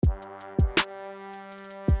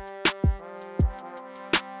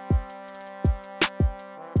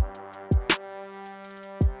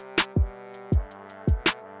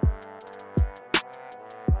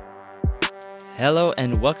Hello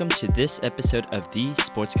and welcome to this episode of the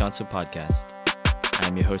Sports Council Podcast.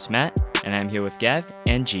 I'm your host Matt, and I'm here with Gav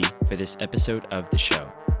and G for this episode of the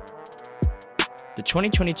show. The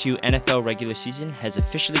 2022 NFL regular season has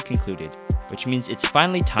officially concluded, which means it's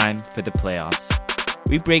finally time for the playoffs.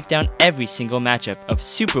 We break down every single matchup of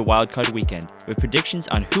Super Wildcard Weekend with predictions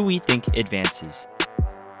on who we think advances.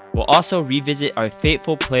 We'll also revisit our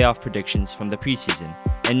fateful playoff predictions from the preseason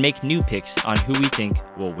and make new picks on who we think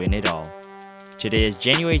will win it all. Today is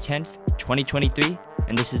January 10th, 2023,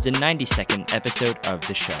 and this is the 92nd episode of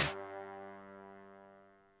the show.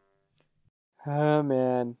 Oh,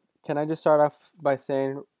 man. Can I just start off by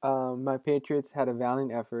saying my Patriots had a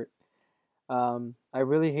valiant effort. I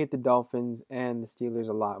really hate the Dolphins and the Steelers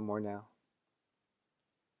a lot more now.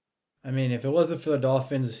 I mean, if it wasn't for the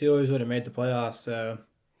Dolphins, the Steelers would have made the playoffs. So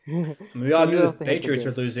we So all you knew also the hate the Patriots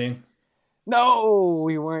were game. losing. No,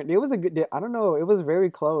 we weren't. It was a good. I don't know. It was very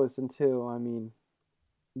close until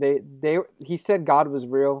he said God was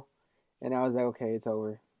real, and I was like, okay, it's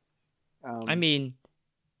over.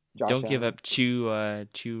 Josh Don't give Allen. up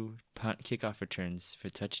two punt kickoff returns for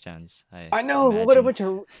touchdowns. I know. What a imagine. bunch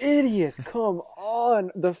of idiots! Come on,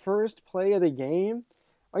 the first play of the game.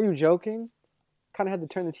 Are you joking? Kind of had to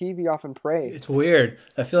turn the TV off and pray. It's weird.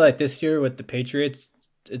 I feel like this year with the Patriots,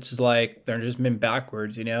 it's like they're just been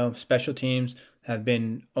backwards. You know, special teams have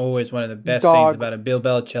been always one of the best things about a Bill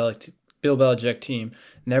Belichick team.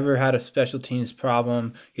 Never had a special teams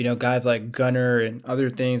problem. You know, guys like Gunner and other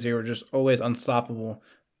things, they were just always unstoppable.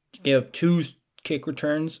 Give up two kick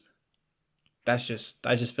returns. I just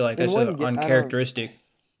feel like that's just uncharacteristic.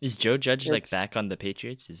 Is Joe Judge It's- back on the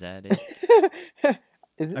Patriots? Is that it?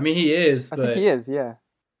 Is it? I mean, he is, I but think he is. Yeah.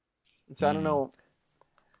 So I don't know.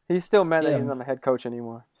 He's still mad that Yeah. he's not the head coach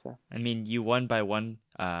anymore. So I mean, you won by one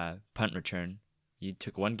punt return. You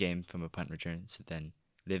took one game from a punt return, so then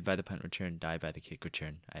live by the punt return, die by the kick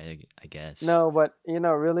return. I guess. no, but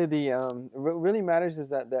really the what really matters is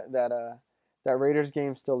that Raiders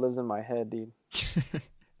game still lives in my head, dude.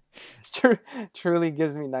 It truly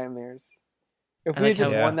gives me nightmares. If I we like had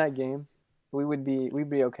just how- won that game, we'd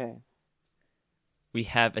be okay. We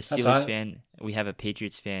have a That's Steelers hot. fan, we have a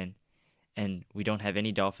Patriots fan, and we don't have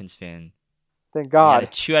any Dolphins fan. Thank We had a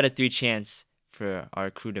God. 2 out of 3 chance for our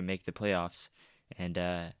crew to make the playoffs, and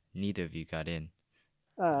neither of you got in.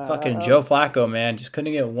 fucking Joe Flacco, man, just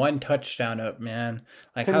couldn't get one touchdown up, man.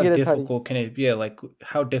 Like, Couldn't how get a tutty. difficult can it be? Like,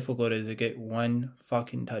 how difficult is it to get one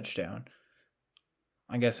fucking touchdown?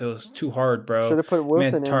 I guess it was too hard, bro. Should have put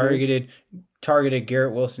Wilson Man in. Dude. targeted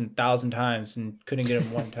Garrett Wilson 1,000 times and couldn't get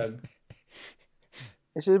him one tug.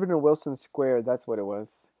 It should have been a Wilson squared. That's what it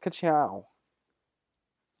was. Ka-chow.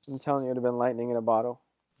 I'm telling you, it would have been lightning in a bottle.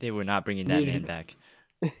 They were not bringing that man back.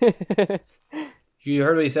 You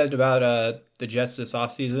heard what he said about the Jets this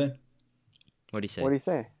offseason? What'd he say? What'd he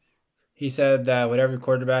say? He said that whatever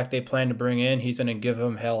quarterback they plan to bring in, he's going to give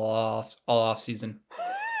him hell all offseason.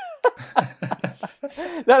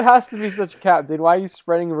 That has to be such cap, dude. Why are you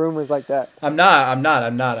spreading rumors like that? I'm not.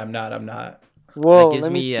 Whoa, That gives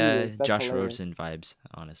let me see this. That's Josh hilarious. Rosen vibes,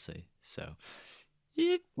 honestly. So,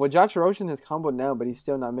 Well, Josh Rosen has humbled now, but he's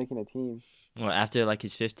still not making a team. well, after like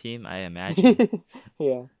his 5th team, I imagine.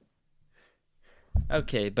 Yeah.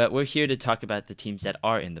 Okay, but we're here to talk about the teams that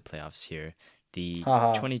are in the playoffs here. The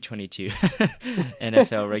Haha. 2022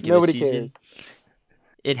 NFL regular Nobody season. cares.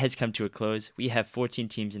 It has come to a close. We have 14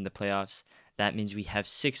 teams in the playoffs. That means we have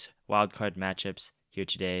 6 wildcard matchups here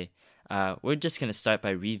today. We're just going to start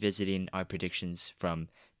by revisiting our predictions from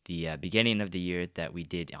the beginning of the year that we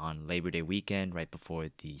did on Labor Day weekend, right before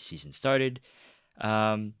the season started.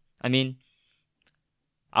 I mean,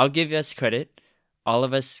 I'll give us credit. All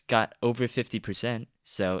of us got over 50%,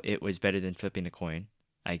 so it was better than flipping a coin,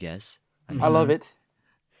 I guess. I love it.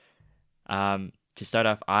 To start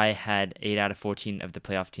off, I had 8 out of 14 of the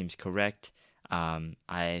playoff teams correct.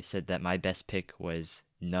 I said that my best pick was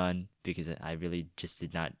none because I really just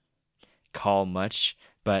did not call much.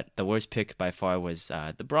 But the worst pick by far was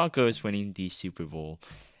the Broncos winning the Super Bowl,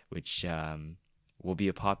 which will be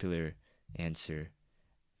a popular answer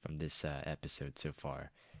from this episode so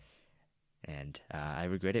far. And I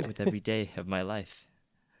regret it with every day of my life.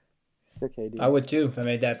 It's okay, dude. I would too if I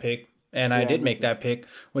made that pick. And I Yeah, did me make too. that pick,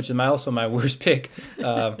 which is also my worst pick.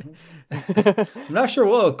 I'm not sure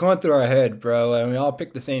what was going through our head, bro. And we all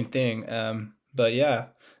picked the same thing. But yeah,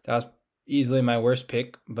 that was easily my worst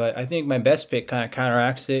pick. But I think my best pick kind of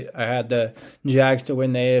counteracts it. I had the Jags to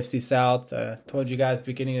win the AFC South. Told you guys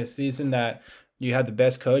beginning of the season that you have the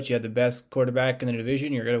best coach, you have the best quarterback in the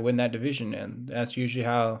division, you're going to win that division. And that's usually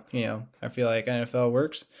how, I feel like NFL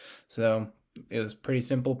works. So it was pretty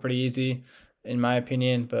simple, pretty easy in my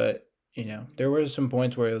opinion. But there were some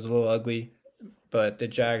points where it was a little ugly, but the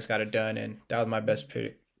Jags got it done, and that was my best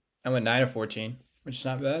pick. I went 9-14, which is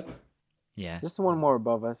not bad. Yeah. Just one more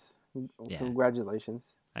above us. Yeah.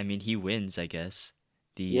 Congratulations. I mean, he wins, I guess.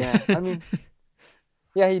 Yeah, I mean,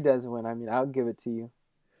 yeah, he does win. I mean, I'll give it to you.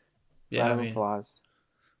 Yeah, Round of applause.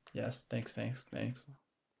 Yes, thanks.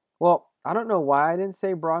 Well, I don't know why I didn't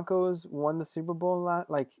say Broncos won the Super Bowl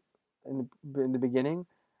in the beginning.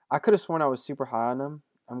 I could have sworn I was super high on them.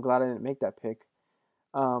 I'm glad I didn't make that pick.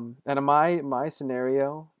 And my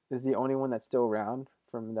scenario is the only one that's still around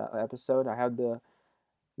from that episode. I had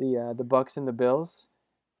the Bucks and the Bills,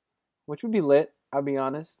 which would be lit. I'll be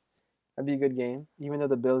honest, that'd be a good game, even though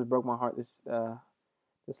the Bills broke my heart this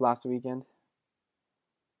last weekend.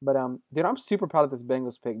 But dude, I'm super proud of this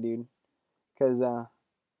Bengals pick, dude, because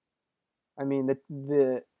I mean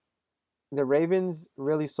the Ravens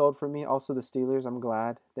really sold for me. Also the Steelers. I'm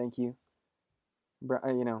glad. Thank you.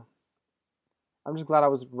 I'm just glad I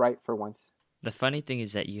was right for once. The funny thing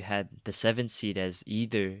is that you had the 7th seed as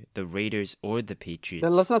either the Raiders or the Patriots.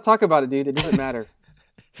 Then let's not talk about it, dude. It doesn't matter.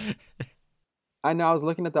 I know. I was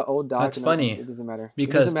looking at the old doc. That's funny. It doesn't matter.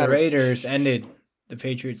 Because the Raiders ended the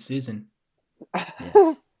Patriots season.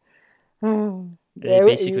 Yes. They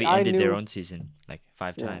basically ended their own season like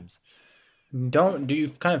 5 times. Do you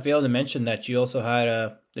kind of fail to mention that you also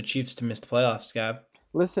had the Chiefs to miss the playoffs, Gab?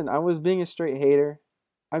 Listen, I was being a straight hater.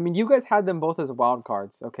 I mean, you guys had them both as wild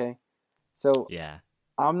cards, okay? So yeah,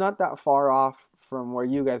 I'm not that far off from where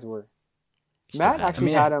you guys were. Matt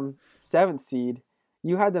actually had them 7th seed.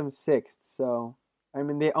 You had them 6th. So, I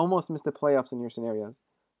mean, they almost missed the playoffs in your scenarios.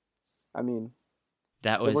 I mean,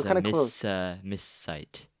 that was a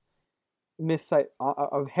missight. Missight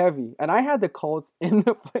of heavy. And I had the Colts in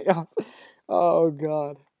the playoffs. Oh,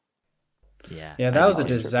 God. Yeah, that was a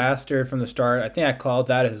disaster from the start. I think I called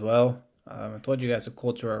that as well. I told you guys the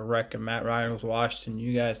Colts were a wreck and Matt Ryan was washed, and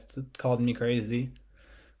you guys called me crazy.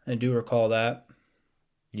 I do recall that.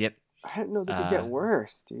 Yep. I didn't know they could get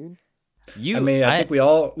worse, dude. I think we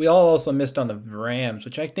all also missed on the Rams,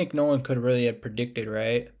 which I think no one could really have predicted,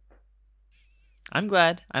 right? I'm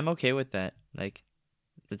glad. I'm okay with that. Like,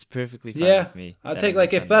 it's perfectly fine with me. I'll take,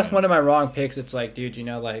 like, if that's one of my wrong picks, it's like, dude, you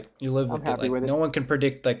live with it. Like, no one can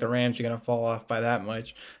predict, like, the Rams are going to fall off by that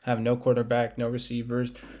much, have no quarterback, no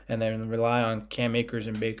receivers, and then rely on Cam Akers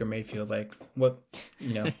and Baker Mayfield. Like, what,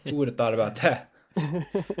 who would have thought about that? I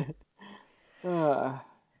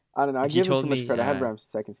don't know. I give him too much credit. I had Rams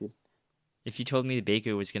 2nd seed. If you told me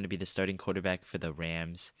Baker was going to be the starting quarterback for the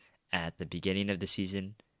Rams at the beginning of the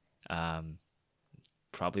season,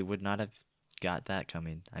 probably would not have got that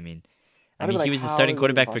coming. I mean, he was the starting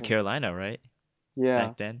quarterback for Carolina, right? Yeah.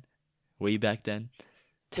 Back then, way back then.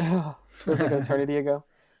 It was like an eternity ago.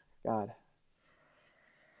 God.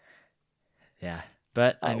 Yeah,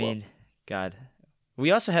 but I mean, God, we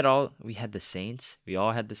had the Saints. We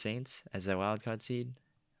all had the Saints as a wild card seed.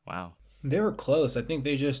 Wow. They were close. I think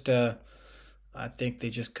they just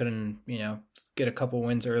couldn't, get a couple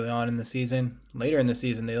wins early on in the season. Later in the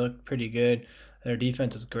season, they looked pretty good. Their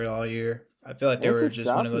defense was good all year. I feel like they were just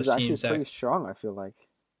one of those teams that pretty strong. I feel like,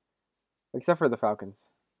 except for the Falcons.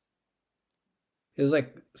 It was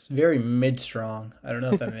like very mid-strong. I don't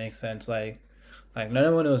know if that makes sense. Like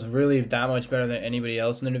none one was really that much better than anybody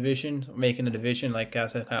else in the division. Making the division, like I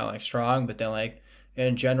said, kind of like strong, but then like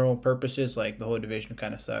in general purposes, like the whole division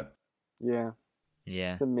kind of sucked. Yeah.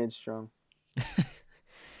 Yeah. It's a mid-strong.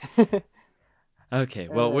 Okay,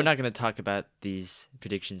 well, we're not going to talk about these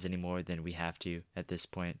predictions any more than we have to at this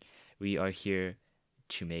point. We are here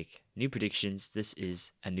to make new predictions. This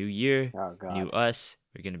is a new year, new us.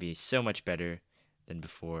 We're going to be so much better than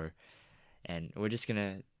before. And we're just going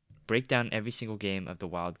to break down every single game of the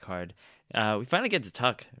wild card. We finally get to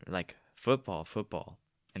talk, like, football.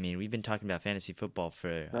 I mean, we've been talking about fantasy football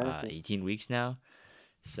for 18 weeks now.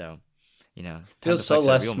 So, feels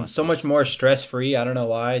so much more stress free. I don't know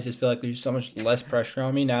why. I just feel like there's so much less pressure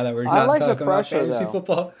on me now that we're not talking about fantasy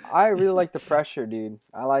football. I really like the pressure, dude.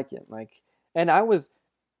 I like it. And I was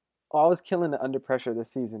killing it under pressure this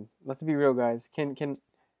season. Let's be real, guys. Can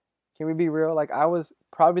we be real? Like, I was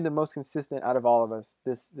probably the most consistent out of all of us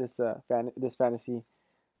this fantasy.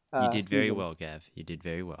 You did very well, Gav. You did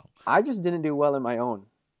very well. I just didn't do well in my own.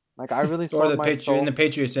 Like, I really sold my soul. And the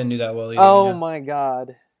Patriots didn't do that well either. Oh my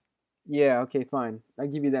God. Yeah, okay, fine. I'll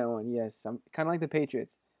give you that one. Yes, I'm kind of like the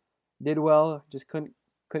Patriots. Did well, just couldn't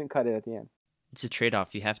cut it at the end. It's a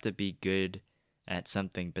trade-off. You have to be good at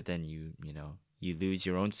something, but then you lose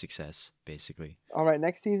your own success, basically. All right,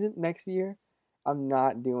 next year, I'm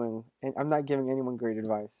not giving anyone great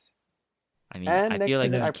advice. I mean, I feel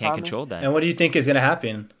like you can't control that. And what do you think is going to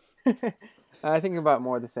happen? I think about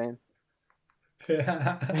more of the same.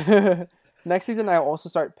 Next season, I also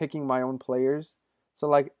start picking my own players. So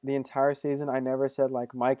like the entire season, I never said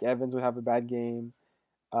like Mike Evans would have a bad game.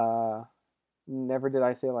 Uh, Never did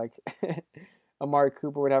I say like Amari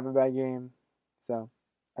Cooper would have a bad game. So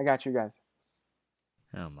I got you guys.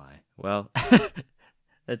 Oh my. Well,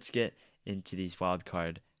 let's get into these wild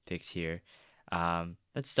card picks here.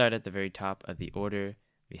 Let's start at the very top of the order.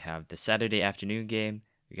 We have the Saturday afternoon game.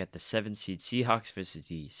 We got the 7th seed Seahawks versus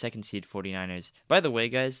the 2nd seed 49ers. By the way,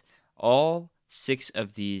 guys, all 6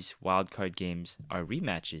 of these wild card games are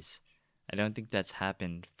rematches. I don't think that's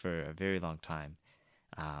happened for a very long time.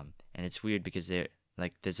 And it's weird because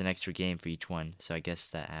there's an extra game for each one, so I guess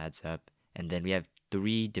that adds up. And then we have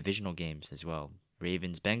 3 divisional games as well.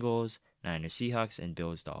 Ravens, Bengals, Niners, Seahawks, and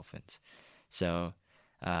Bills, Dolphins. So,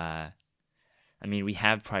 we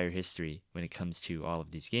have prior history when it comes to all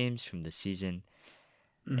of these games from the season.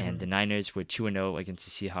 Mm-hmm. And the Niners were 2-0 against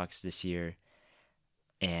the Seahawks this year.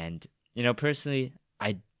 And, personally,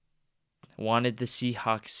 I wanted the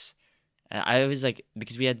Seahawks. I was like,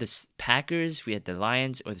 because we had the Packers, we had the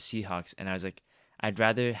Lions, or the Seahawks. And I was like, I'd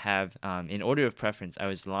rather have, in order of preference, I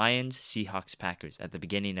was Lions, Seahawks, Packers at the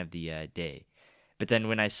beginning of the day. But then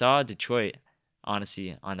when I saw Detroit,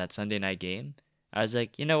 honestly, on that Sunday night game, I was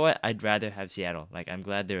like, you know what? I'd rather have Seattle. Like, I'm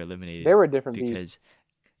glad they're eliminated. They were a different beast.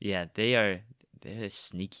 Yeah, they're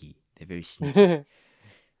sneaky. They're very sneaky.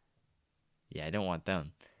 Yeah, I don't want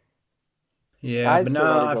them. Yeah, but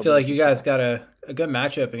now I feel like you guys got a good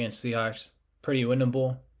matchup against Seahawks. Pretty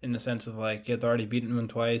winnable in the sense of like you've already beaten them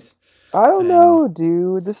twice. I don't know,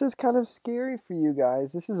 dude. This is kind of scary for you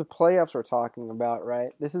guys. This is a playoffs we're talking about,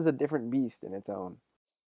 right? This is a different beast in its own.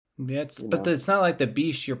 Yeah, but it's not like the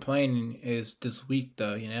beast you're playing is this week,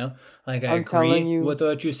 though. Like I agree with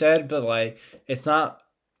what you said, but like it's not.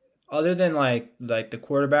 Other than like the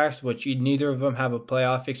quarterbacks, which neither of them have a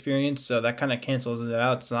playoff experience, so that kind of cancels it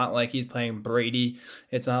out. It's not like he's playing Brady.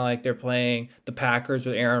 It's not like they're playing the Packers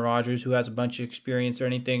with Aaron Rodgers, who has a bunch of experience or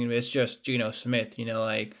anything. It's just Geno Smith.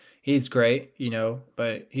 Like he's great,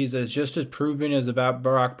 but he's just as proven as about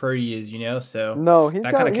Brock Purdy is, So no,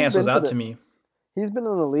 that kind of cancels out to me. He's been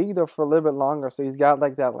in the league though for a little bit longer, so he's got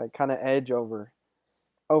like that like kind of edge over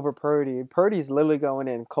Purdy. Purdy's literally going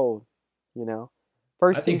in cold,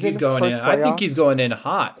 I think he's going in. I think he's going in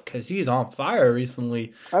hot because he's on fire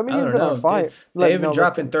recently. I mean, he's been on fire. They've been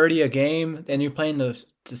dropping 30 a game, and you're playing the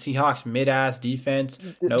Seahawks mid-ass defense.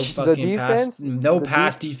 No fucking pass. No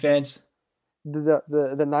pass defense.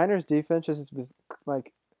 The Niners defense just was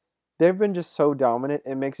like they've been just so dominant.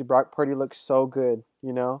 It makes Brock Purdy look so good.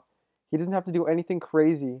 He doesn't have to do anything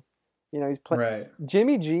crazy. He's playing. Right.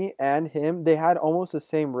 Jimmy G and him, they had almost the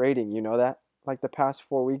same rating. You know that, like the past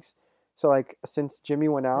 4 weeks. So, like, since Jimmy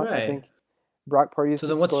went out, right. I think Brock Purdy. So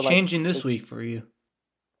then, what's changing this week for you?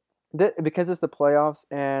 Because it's the playoffs,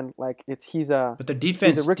 and like he's a. But the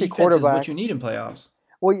defense, he's a rookie quarterback. Is what you need in playoffs.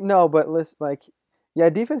 Well, no, but listen,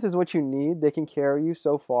 defense is what you need. They can carry you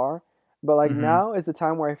so far, but now is the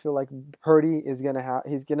time where I feel like Purdy is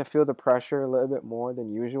he's gonna feel the pressure a little bit more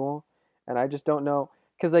than usual, and I just don't know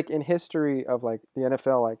because in history of the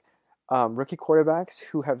NFL, rookie quarterbacks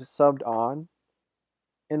who have subbed on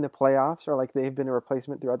in the playoffs, or they've been a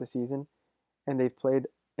replacement throughout the season, and they've played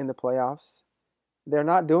in the playoffs, they're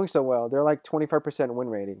not doing so well. They're 25% win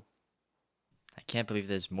rating. I can't believe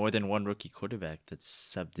there's more than one rookie quarterback that's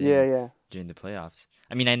subbed in during the playoffs.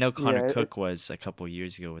 I mean, I know Connor Cook was a couple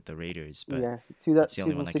years ago with the Raiders, but that's the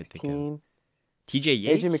only one I could think of. TJ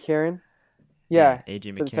Yates? AJ McCarron? Yeah,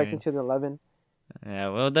 AJ McCarron. For the Texans 2011. Yeah,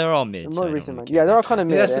 well, they're all mid. More recent, they're all kind of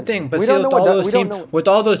mid. That's the thing. But see, with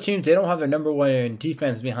all those teams, they don't have the number one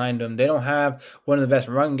defense behind them. They don't have one of the best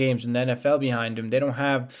run games in the NFL behind them. They don't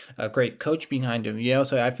have a great coach behind them.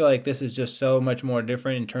 So I feel like this is just so much more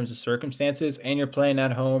different in terms of circumstances. And you're playing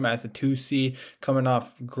at home as a 2C, coming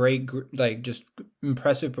off great, just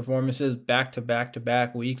impressive performances back to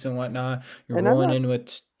back weeks and whatnot. You're rolling in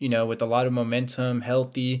with. With a lot of momentum,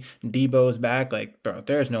 healthy, Debo's back. Bro,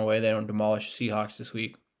 there's no way they don't demolish the Seahawks this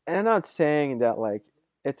week. And I'm not saying that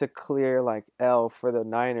it's a clear L for the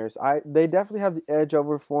Niners. They definitely have the edge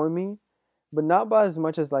over for me, but not by as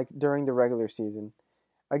much as during the regular season.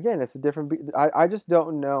 Again, it's a different. I just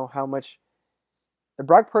don't know how much.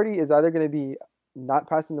 Brock Purdy is either going to be not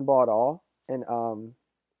passing the ball at all, and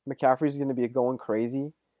McCaffrey's going to be going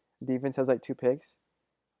crazy. Defense has 2 picks,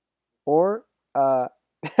 or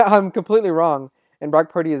I'm completely wrong, and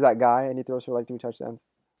Brock Purdy is that guy, and he throws for 3 touchdowns.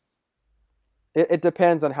 It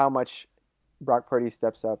depends on how much Brock Purdy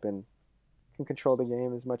steps up and can control the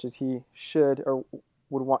game as much as he should or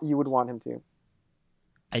you would want him to.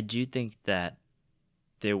 I do think that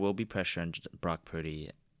there will be pressure on Brock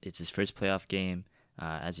Purdy it's his first playoff game.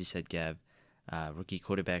 As you said, Gav, rookie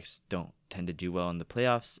quarterbacks don't tend to do well in the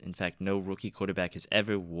playoffs. In fact, no rookie quarterback has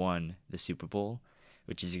ever won the Super Bowl,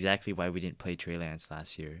 which is exactly why we didn't play Trey Lance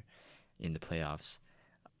last year in the playoffs.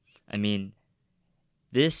 I mean,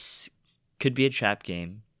 this could be a trap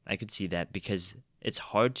game. I could see that because it's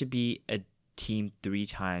hard to be a team 3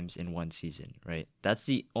 times in one season, right? That's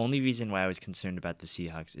the only reason why I was concerned about the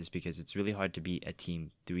Seahawks, is because it's really hard to beat a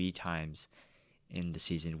team 3 times in the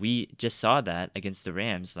season. We just saw that against the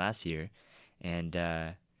Rams last year, and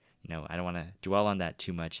I don't want to dwell on that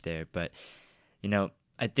too much there, but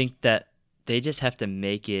I think that they just have to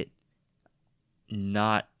make it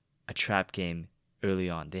not a trap game early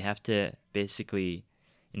on. They have to basically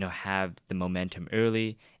have the momentum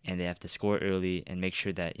early, and they have to score early and make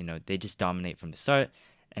sure that they just dominate from the start,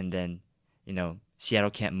 and then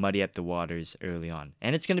Seattle can't muddy up the waters early on.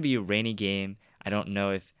 And it's going to be a rainy game. I don't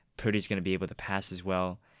know if Purdy's going to be able to pass as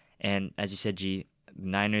well. And as you said, G,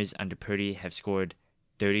 Niners under Purdy have scored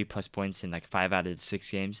 30 plus points in like 5 out of the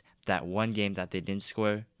 6 games. That one game that they didn't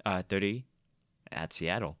score 30 at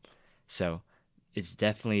Seattle. So it's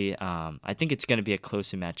definitely I think it's going to be a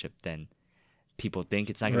closer matchup than people think.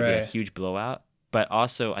 It's not going to be a huge blowout, but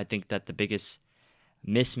also I think that the biggest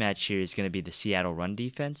mismatch here is going to be the Seattle run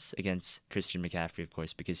defense against Christian McCaffrey, of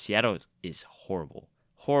course, because Seattle is horrible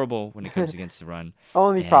when it comes against the run.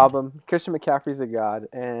 Only problem, Christian McCaffrey's a god,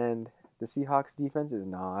 and the Seahawks defense is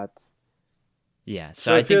not. Yeah,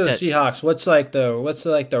 so I think the Seahawks, what's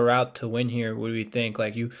the route to win here? What do we think?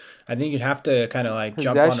 I think you'd have to kind of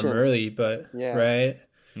jump on them early, but right.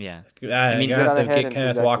 Yeah. I mean, you have to get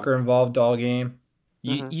Kenneth Walker involved all game.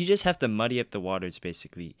 You just have to muddy up the waters,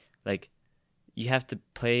 basically. You have to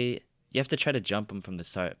try to jump him from the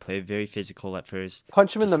start. Play very physical at first.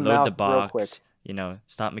 Punch him in the mouth the box, real quick.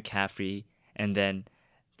 Stop McCaffrey, and then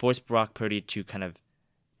force Brock Purdy to kind of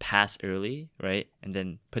pass early, right? And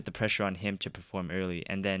then put the pressure on him to perform early.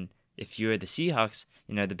 And then if you're the Seahawks,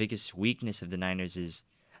 the biggest weakness of the Niners is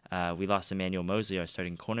we lost Emmanuel Mosley, our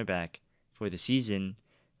starting cornerback, for the season,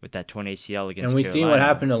 with that torn ACL against Carolina. And we've seen what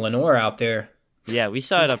happened to Lenore out there. Yeah, we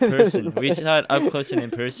saw it up person. We saw it up close and in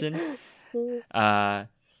person.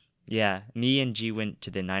 Yeah, me and G went to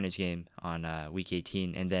the Niners game on week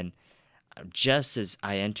 18, and then just as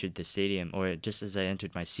I entered the stadium, or just as I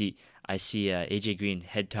entered my seat, I see AJ Green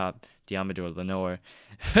head top Deommodore Lenoir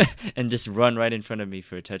and just run right in front of me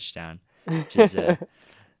for a touchdown, which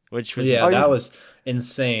was that was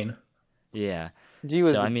insane. Yeah, G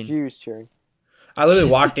was G was cheering. I literally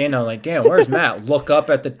walked in. I'm like, "Damn, where's Matt?" Look up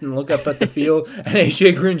at the field, and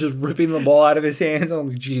AJ Green just ripping the ball out of his hands. I'm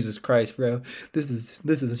like, Jesus Christ, bro, this is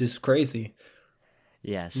just crazy.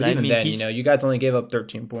 Yeah, so but even then, you guys only gave up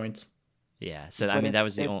 13 points. Yeah, so that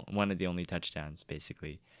was one of the only touchdowns,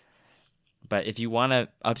 basically. But if you want to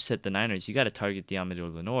upset the Niners, you got to target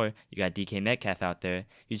Deommodore Lenoir. You got DK Metcalf out there.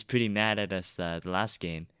 He's pretty mad at us the last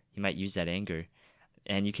game. He might use that anger,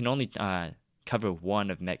 and you can only cover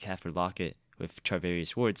one of Metcalf or Lockett with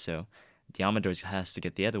Charvarius Ward, so Deommodore has to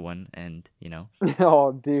get the other one, and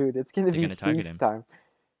oh, dude, it's gonna be feast time.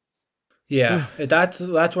 Yeah, that's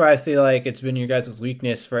where I say it's been your guys'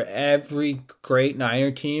 weakness for every great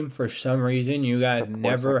Niner team. For some reason, you guys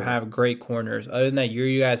never have great corners. Other than that year,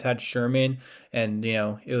 you guys had Sherman, and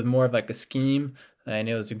it was more of a scheme, and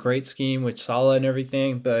it was a great scheme with Saleh and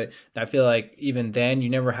everything. But I feel like even then, you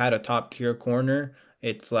never had a top tier corner.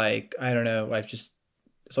 It's I don't know.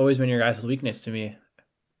 It's always been your guys' weakness to me.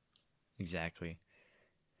 Exactly.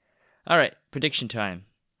 All right, prediction time.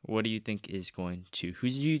 What do you think is going to? Who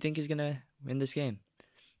do you think is going to win this game?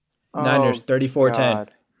 Niners 34-10.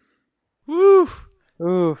 Woo!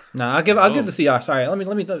 Oof. Nah, I'll give the Seahawks. Sorry, let me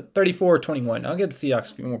 34-21. I'll give the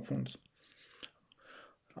Seahawks a few more points.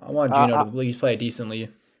 I want Geno to at least play decently.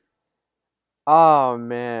 Oh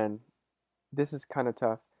man, this is kind of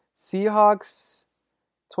tough. Seahawks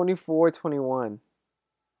 24-21.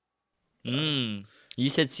 You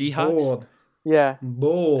said Seahawks? Bold. Yeah.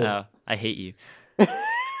 Bold. Oh, I hate you.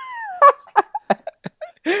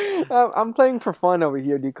 I'm playing for fun over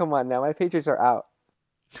here, dude. Come on now. My Patriots are out.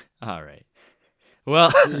 All right.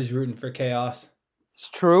 Well, you're just rooting for chaos. It's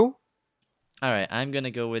true. All right. I'm going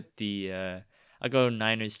to go with I'll go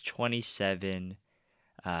Niners 27,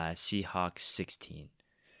 Seahawks 16.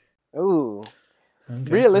 Ooh.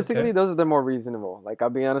 Okay, realistically, those are the more reasonable. I'll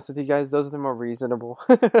be honest with you guys, those are the more reasonable.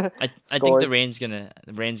 I think the rain's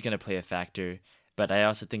gonna play a factor, but I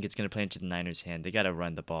also think it's gonna play into the Niners' hand. They gotta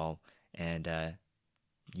run the ball, and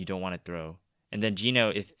you don't want to throw. And then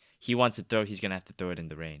Geno, if he wants to throw, he's gonna have to throw it in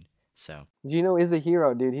the rain. So Geno is a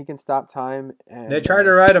hero, dude. He can stop time. And they tried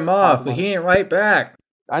to write him off, but he ain't right back.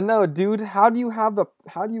 I know, dude. How do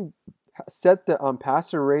you set the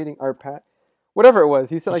passer rating or whatever it was?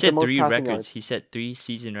 He said He like the set most three passing records. yards. He set 3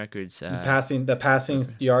 season records. The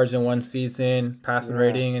passing yards in one season, passing Yeah.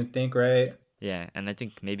 rating, and think right. Yeah, and I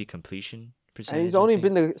think maybe completion percentage. And he's only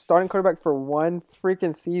been the starting quarterback for one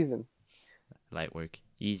freaking season. light work.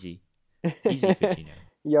 Easy for Gino.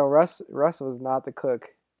 Yo, Russ was not the cook.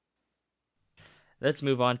 Let's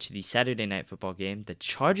move on to the Saturday night football game. The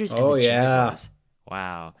Chargers and Oh, the yeah. Jaguars.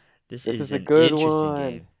 Wow. This is a an good interesting one.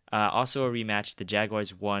 game. Also a rematch. The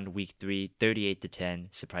Jaguars won week 3, 38-10,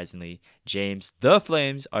 surprisingly. James, the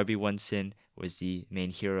Flames, RB1 Sin, was the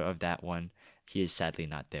main hero of that one. He is sadly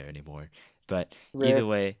not there anymore. But either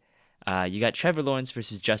way, you got Trevor Lawrence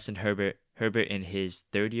versus Justin Herbert. Herbert in his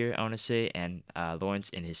third year, I want to say, and Lawrence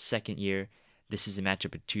in his second year. This is a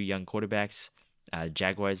matchup of two young quarterbacks.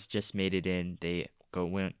 Jaguars just made it in. They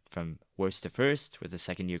went from worst to first with a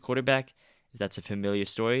second-year quarterback. If that's a familiar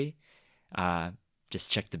story, just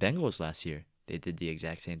check the Bengals last year. They did the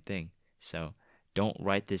exact same thing. So don't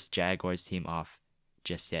write this Jaguars team off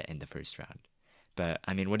just yet in the first round. But,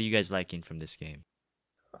 I mean, what are you guys liking from this game?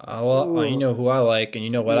 You know who I like, and you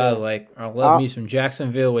know what I like. I love me some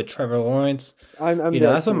Jacksonville with Trevor Lawrence.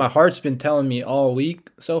 That's what my heart's been telling me all week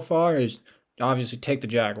so far is obviously take the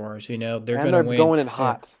Jaguars. They're going to win. Going in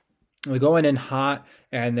hot. They're going in hot,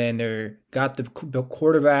 and then they're got the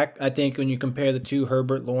quarterback. I think when you compare the two,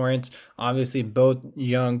 Herbert, Lawrence, obviously both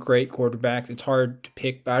young, great quarterbacks. It's hard to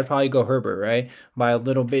pick, but I'd probably go Herbert, right? By a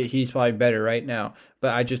little bit, he's probably better right now.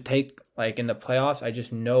 But I just take, like, in the playoffs, I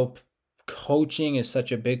just know coaching is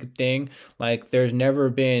such a big thing. Like, there's never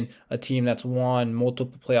been a team that's won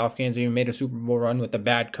multiple playoff games or even made a Super Bowl run with a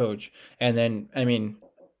bad coach. And then, I mean,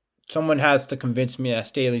 someone has to convince me that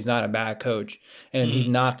Staley's not a bad coach, and he's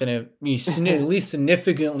not going to be at least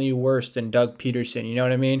significantly worse than Doug Peterson. You know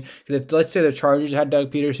what I mean? Because if, let's say the Chargers had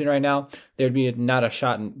Doug Peterson right now, there'd be not a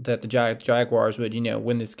shot that the Jaguars would,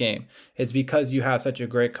 win this game. It's because you have such a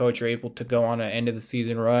great coach, you're able to go on an end of the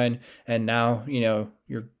season run, and now,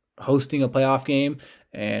 you're hosting a playoff game,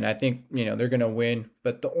 and I think, they're going to win.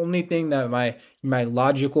 But the only thing that my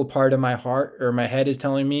logical part of my heart or my head is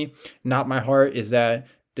telling me, not my heart, is that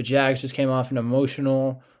the Jags just came off an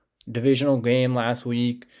emotional divisional game last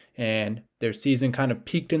week, and their season kind of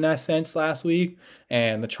peaked in that sense last week.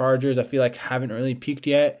 And the Chargers, I feel like, haven't really peaked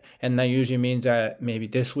yet, and that usually means that maybe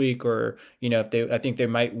this week, or I think they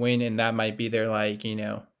might win, and that might be their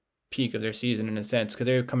peak of their season in a sense, because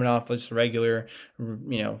they're coming off just regular,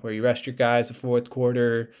 where you rest your guys the fourth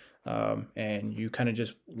quarter. And you kind of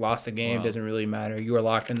just lost the game. Wow. Doesn't really matter. You were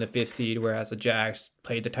locked in the 5th seed, whereas the Jags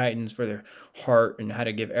played the Titans for their heart and had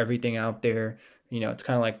to give everything out there. It's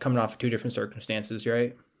kind of like coming off of two different circumstances,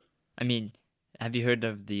 right? I mean, have you heard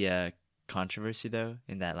of the controversy, though,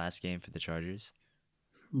 in that last game for the Chargers?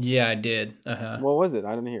 Yeah, I did. What was it?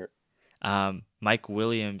 I didn't hear it. Mike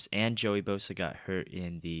Williams and Joey Bosa got hurt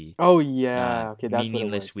in the that's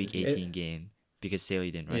meaningless Week 18 game because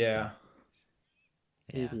Staley didn't rest them. Yeah.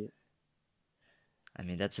 Idiot. I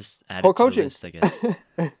mean, that's just added Poor to the coaching. list, I guess.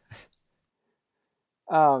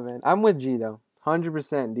 Oh, man. I'm with G, though.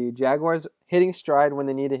 100%, dude. Jaguars hitting stride when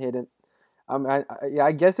they need to hit it.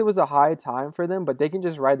 I guess it was a high time for them, but they can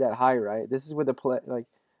just ride that high, right? This is where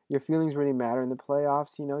your feelings really matter in the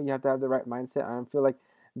playoffs. You have to have the right mindset. I feel like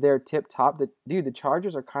they're tip top. The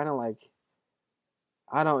Chargers are kind of like,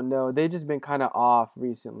 I don't know. They've just been kind of off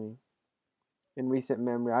recently. In recent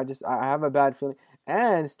memory, I have a bad feeling.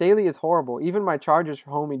 And Staley is horrible. Even my Chargers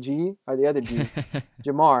homie G, or the other G,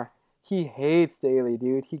 Jamar, he hates Staley,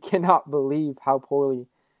 dude. He cannot believe how poorly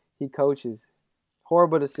he coaches.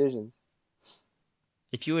 Horrible decisions.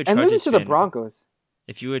 If you were and losing to the Broncos.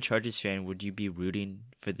 If you were a Chargers fan, would you be rooting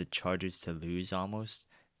for the Chargers to lose almost,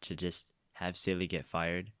 to just have Staley get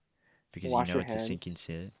fired? Because it's a sinking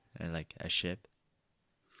ship, like a ship.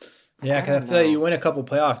 Yeah, because I feel like you win a couple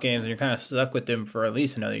playoff games and you're kind of stuck with them for at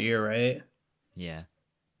least another year, right? Yeah.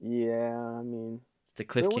 Yeah, I mean, it's the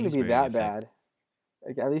Cliff Kingsbury wouldn't be that effect. bad.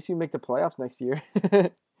 Like, at least you make the playoffs next year.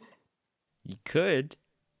 You could.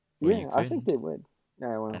 Yeah, I think they would.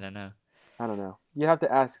 I don't know. You have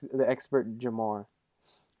to ask the expert Jamar,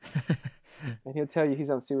 and he'll tell you he's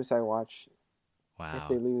on suicide watch. Wow. If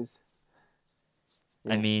they lose.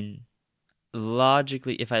 Yeah. I mean,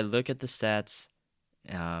 logically, if I look at the stats,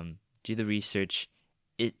 do the research,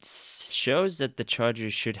 it shows that the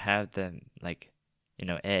Chargers should have the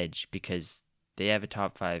edge, because they have a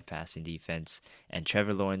top 5 passing defense, and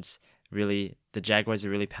Trevor Lawrence the Jaguars are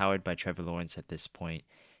really powered by Trevor Lawrence at this point.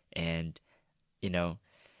 And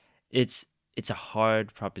it's a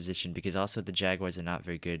hard proposition, because also the Jaguars are not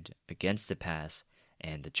very good against the pass,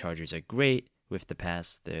 and the Chargers are great with the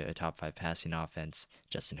pass. They're a top 5 passing offense.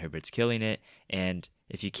 Justin Herbert's killing it. And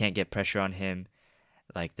if you can't get pressure on him,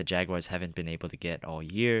 like the Jaguars haven't been able to get all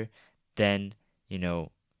year, then,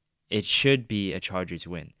 it should be a Chargers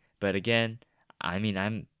win. But again, I mean,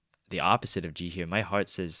 I'm the opposite of G here. My heart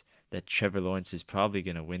says that Trevor Lawrence is probably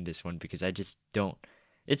going to win this one because I just don't.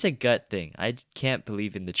 It's a gut thing. I can't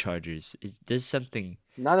believe in the Chargers. There's something.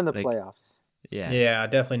 Not in the playoffs. Yeah. Yeah,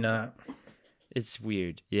 definitely not. It's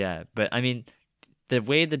weird. Yeah. But I mean, the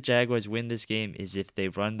way the Jaguars win this game is if they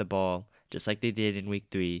run the ball just like they did in week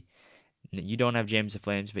 3. You don't have James the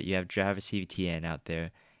Flames, but you have Travis Etienne out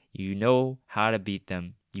there. You know how to beat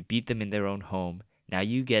them. You beat them in their own home. Now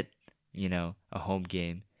you get, a home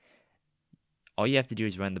game. All you have to do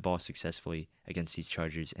is run the ball successfully against these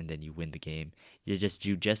Chargers, and then you win the game. You just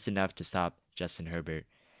do just enough to stop Justin Herbert.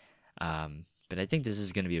 But I think this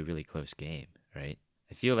is going to be a really close game, right?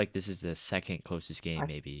 I feel like this is the second closest game,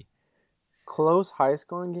 maybe. Close,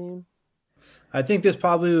 high-scoring game? I think this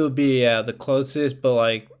probably will be the closest,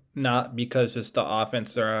 but not because just the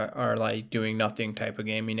offense are like doing nothing type of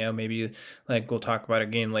game, maybe like we'll talk about a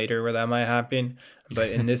game later where that might happen. But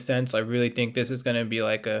in this sense, I really think this is going to be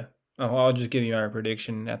like I'll just give you my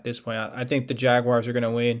prediction at this point. I think the Jaguars are going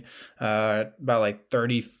to win about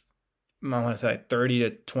 30, I want to say 30 to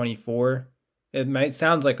 24. It might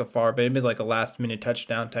sound like a far, but it was like a last minute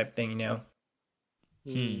touchdown type thing,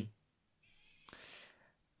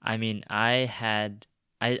 I mean, I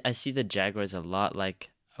see the Jaguars a lot like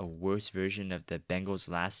a worse version of the Bengals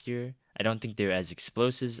last year. I don't think they're as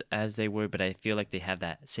explosive as they were, but I feel like they have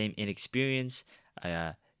that same inexperience,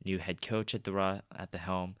 new head coach at the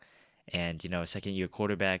helm, and a second-year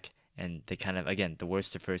quarterback, and they kind of, again, the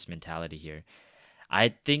worst to first mentality here. I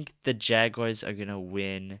think the Jaguars are gonna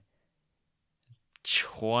win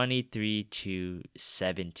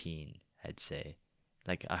 23-17. I'd say,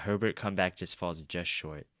 like a Herbert comeback just falls just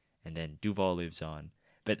short, and then Duval lives on.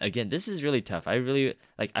 But again, this is really tough. I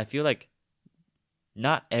feel like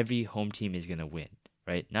not every home team is going to win,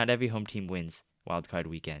 right? Not every home team wins wildcard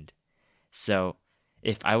weekend. So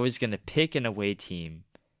if I was going to pick an away team,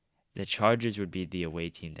 the Chargers would be the away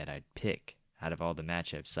team that I'd pick out of all the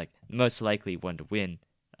matchups. Like, most likely one to win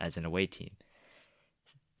as an away team.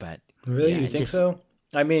 But really, you think so?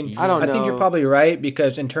 I mean, I don't know. I think you're probably right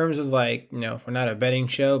because in terms of we're not a betting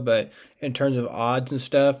show, but in terms of odds and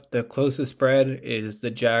stuff, the closest spread is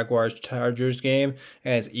the Jaguars-Chargers game,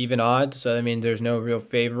 and it's even odds. So, I mean, there's no real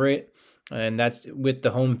favorite, and that's with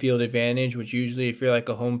the home field advantage, which usually if you're like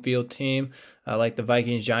a home field team, like the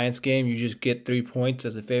Vikings-Giants game, you just get 3 points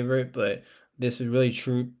as a favorite, but this is really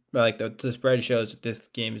true. Like the spread shows that this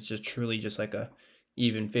game is just truly just like a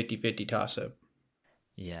even 50-50 toss-up.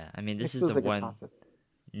 Yeah, I mean, this is the one...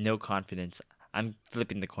 No confidence. I'm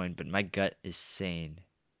flipping the coin, but my gut is saying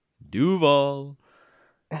Duval.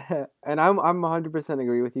 And I'm 100%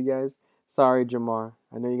 agree with you guys. Sorry, Jamar.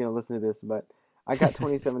 I know you're going to listen to this, but I got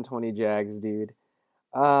 27-20 Jags, dude.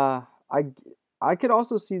 I could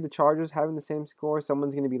also see the Chargers having the same score.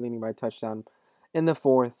 Someone's going to be leading by a touchdown in the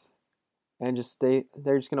fourth and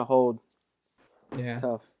they're just going to hold. Yeah. It's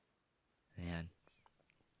tough. Man.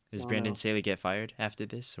 Does Brandon Staley get fired after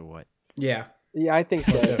this or what? Yeah. Yeah, I think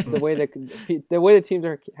so. the way the teams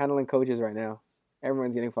are handling coaches right now,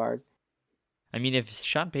 everyone's getting fired. I mean, if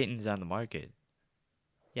Sean Payton's on the market,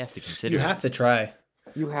 you have to consider. You have to try.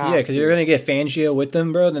 You have, because you're gonna get Fangio with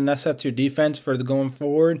them, bro. Then that's your defense for the going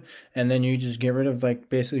forward, and then you just get rid of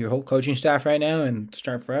basically your whole coaching staff right now and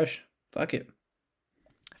start fresh. Fuck it.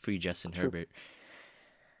 Free Justin Herbert.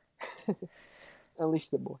 Unleash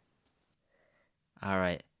the boy. All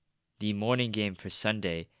right, the morning game for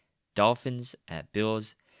Sunday. Dolphins at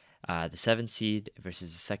Bills, the 7th seed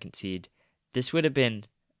versus the 2nd seed. This would have been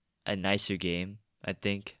a nicer game, I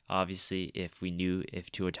think, obviously, if we knew if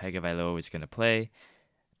Tua Tagovailoa was going to play,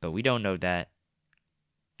 but we don't know that.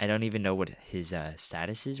 I don't even know what his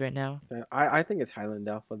status is right now. I think it's highly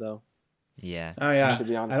doubtful, though. Yeah. Oh, yeah.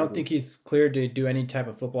 I don't think he's cleared to do any type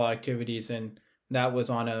of football activities, and that was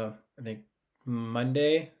on I think,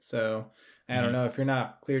 Monday, so... I don't know if you're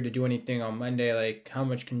not cleared to do anything on Monday, how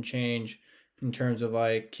much can change in terms of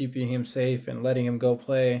keeping him safe and letting him go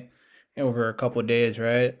play over a couple of days,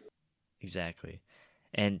 right? Exactly.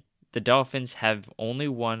 And the Dolphins have only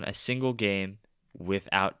won a single game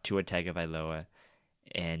without Tua Tagovailoa,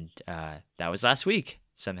 and that was last week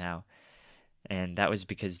somehow. And that was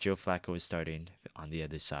because Joe Flacco was starting on the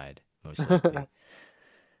other side, most likely.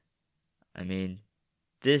 I mean,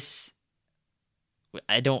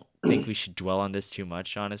 I don't think we should dwell on this too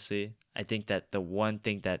much, honestly. I think that the one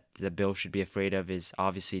thing that the Bills should be afraid of is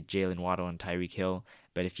obviously Jalen Waddle and Tyreek Hill.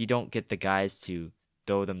 But if you don't get the guys to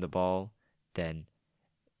throw them the ball, then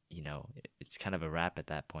it's kind of a wrap at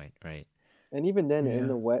that point, right? And even then, Yeah.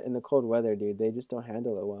 in the cold weather, dude, they just don't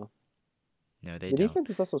handle it well. No, they The don't. defense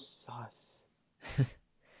is also sus. Yeah,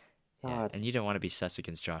 God. and you don't want to be sus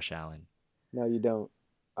against Josh Allen. No, you don't.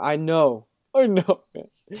 I know. I know.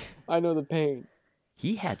 I know the pain.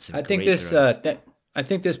 He had some. I think great this throws. I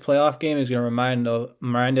think this playoff game is going to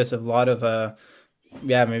remind us of a lot of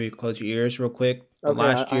maybe close your ears real quick. Okay,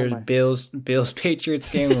 Last year's might. Bills Patriots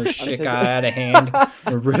game where shit taking- got out of hand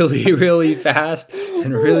really really fast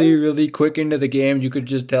and really quick into the game. You could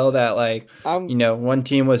just tell that one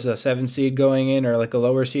team was a 7 seed going in or like a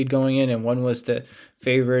lower seed going in, and one was the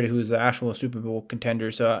favorite who's the actual Super Bowl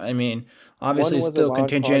contender. So I mean, obviously One was still a wild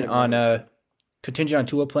contingent card on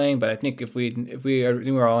Tua playing, but I think if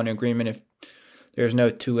we're all in agreement, if there's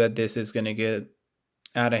no Tua, this is gonna get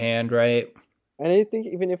out of hand, right? And I think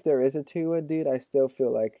even if there is a Tua, dude, I still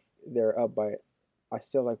feel like they're up by. I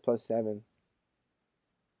still like +7.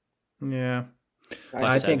 Yeah, Plus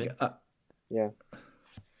I seven? think Yeah.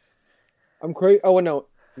 I'm crazy. Oh no,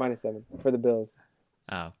 -7 for the Bills.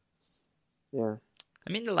 Oh, Yeah.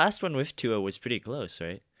 I mean the last one with Tua was pretty close,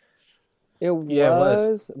 right? It was, Yeah, it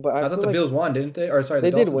was. but I I thought feel the like Bills won, didn't they? Or sorry, the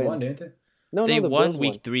They did Dolphins win. won, didn't they? They the won Bills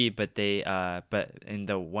week 3, but but in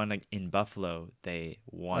the one in Buffalo they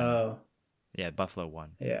won. Oh, Yeah, Buffalo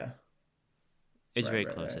won. yeah. It was Right, very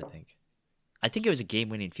right, close, right. I think. I think it was a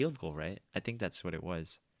game-winning field goal, right? I think that's what it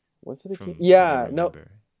was. Was it a From game? what I Yeah, no.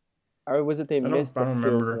 remember. Or was it they missed the I don't field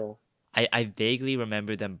remember. goal? I vaguely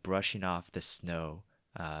remember them brushing off the snow,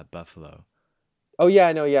 Buffalo. Oh yeah,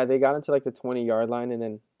 I know. Yeah, they got into like the 20-yard line and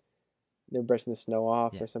then they're brushing the snow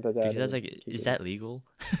off Yeah, or something like that. Because I was and like, keep is it. that legal?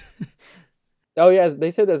 Oh yeah,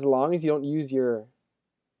 they said as long as you don't use your.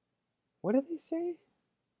 What did they say?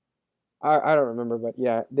 I don't remember, but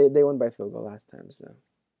yeah, they won by field goal last time. So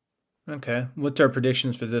Okay. What's our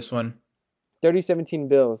predictions for this one? 30-17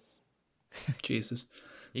 Bills. Jesus,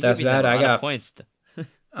 You That's giving them bad. a I lot got- of points.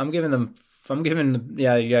 Yeah,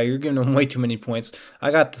 you're giving them way too many points.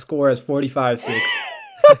 I got the score as 45-6.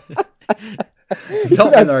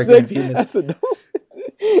 Dolphins are going to beat us.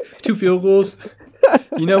 2 field goals.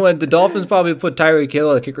 You know what? The Dolphins probably put Tyreek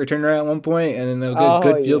Hill a kick returner at one point, and then they'll get Oh,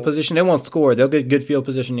 good field yeah. position. They won't score. They'll get good field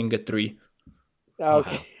position and get 3.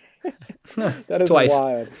 Okay. That is Twice.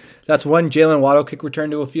 wild. That's one Jalen Waddle kick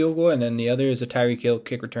return to a field goal, and then the other is a Tyreek Hill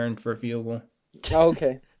kick return for a field goal. Oh,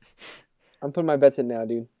 okay. I'm putting my bets in now,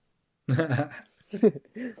 dude.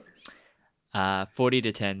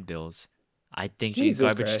 40-10 Bills. I think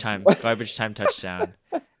Jesus a Christ. garbage time touchdown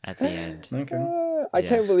at the end. Okay. I Yeah.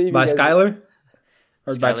 can't believe By you guys- Skylar?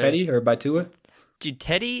 Or by Skylar. Teddy? Or by Tua? Dude,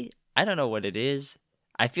 Teddy, I don't know what it is.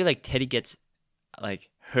 I feel like Teddy gets like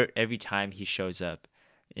hurt every time he shows up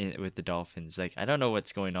with the Dolphins. Like I don't know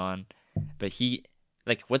what's going on, but what's He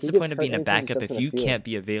the gets point of hurt being a anytime he backup steps if on the you field. can't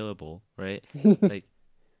be available, right? Like,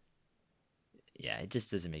 yeah, it just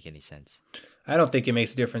doesn't make any sense. I don't think it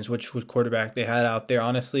makes a difference which quarterback they had out there.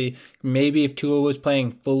 Honestly, maybe if Tua was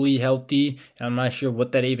playing fully healthy, I'm not sure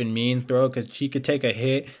what that even means, bro, because he could take a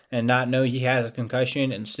hit and not know he has a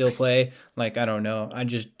concussion and still play. Like, I don't know. I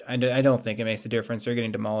don't think it makes a difference. They're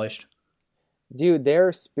getting demolished. Dude,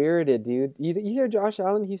 they're spirited, dude. You hear Josh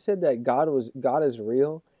Allen? He said that God is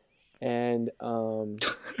real, and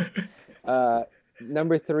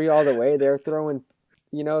number 3 all the way. They're throwing,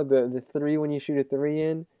 the 3 when you shoot a 3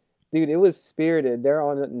 in. Dude, it was spirited. They're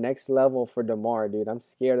on the next level for DeMar, dude. I'm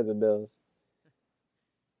scared of the Bills.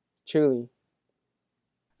 Truly,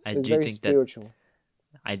 I it's do very think spiritual.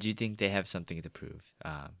 I do think they have something to prove.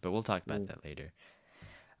 But we'll talk about Mm. that later.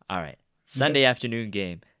 All right, Sunday afternoon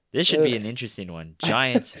game. This should be Ugh. an interesting one.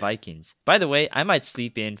 Giants Vikings. By the way, I might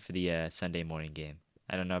sleep in for the Sunday morning game.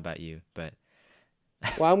 I don't know about you, but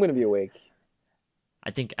Well, I'm gonna be awake. I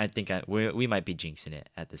think we might be jinxing it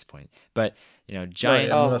at this point. But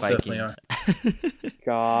Giants Oh, and most definitely Vikings.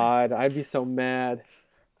 God, I'd be so mad.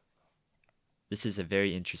 This is a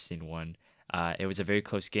very interesting one. It was a very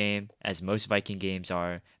close game, as most Viking games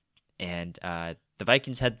are, and the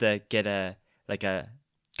Vikings had to get a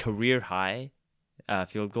career high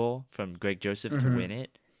field goal from Greg Joseph to Mhm. win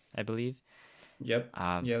it, I believe. Yep.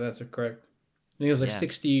 Um, Yeah, that's correct. I think it was like Yeah.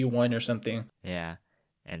 61 or something. Yeah,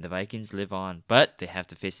 and the Vikings live on, but they have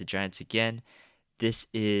to face the Giants again. This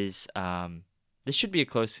is this should be a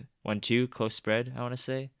close 1-2, close spread, I want to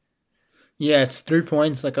say. Yeah, it's 3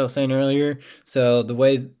 points, like I was saying earlier. So the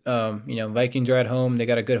way Vikings are at home, they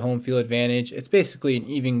got a good home field advantage. It's basically an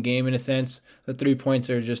even game in a sense. The 3 points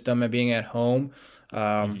are just them at being at home.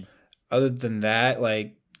 Other than that,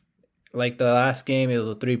 like the last game, it was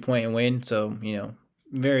a 3-point win. So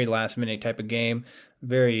very last minute type of game.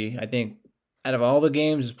 Very, I think, out of all the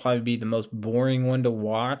games, it's probably be the most boring one to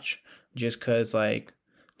watch, just because like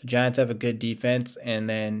the Giants have a good defense, and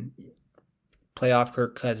then playoff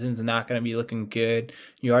Kirk Cousins is not going to be looking good.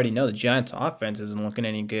 You already know the Giants' offense isn't looking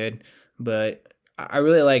any good, but I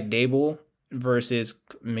really like Dable versus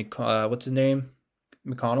what's his name,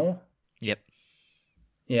 McConnell. Yep.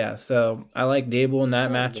 Yeah, so I like Dable in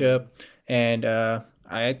that matchup, and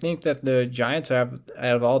I think that the Giants have,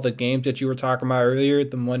 out of all the games that you were talking about earlier,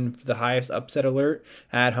 the one with the highest upset alert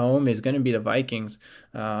at home is going to be the Vikings.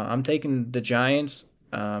 I'm taking the Giants.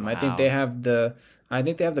 I think they have the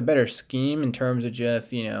better scheme in terms of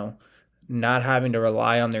just, not having to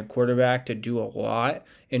rely on their quarterback to do a lot.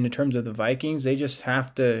 And in terms of the Vikings, they just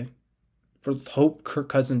have to hope Kirk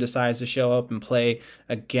Cousins decides to show up and play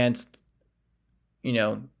against,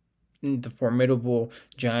 the formidable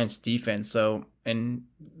Giants defense. So, and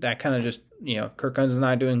that kind of just, if Kirk Cousins is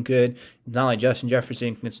not doing good, not like Justin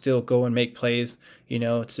Jefferson can still go and make plays.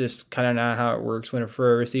 It's just kind of not how it works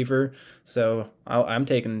for a receiver. So I'm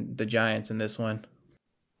taking the Giants in this one.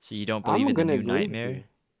 So you don't believe in the new nightmare?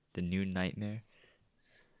 The new nightmare?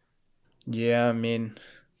 Yeah, I mean,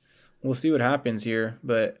 we'll see what happens here,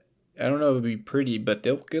 but I don't know if it'll be pretty, but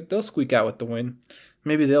they'll squeak out with the win.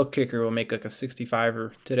 Maybe they'll kicker will make like a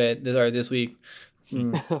 65er this week.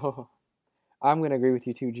 I'm going to agree with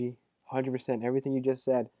you too, G. 100%. Everything you just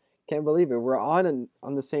said. Can't believe it. We're on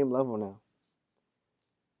the same level now.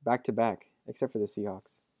 Back to back, except for the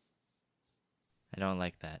Seahawks. I don't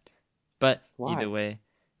like that. But why? Either way,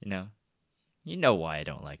 you know why I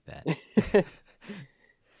don't like that.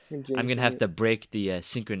 I'm going to have to break the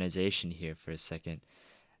synchronization here for a second,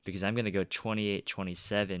 because I'm going to go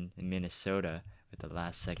 28-27 in Minnesota with the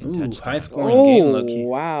last second touchdown. High-scoring game, Loki.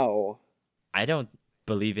 Wow. I don't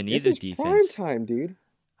believe in either defense. This is prime time, dude.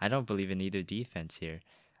 I don't believe in either defense here.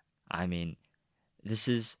 I mean, this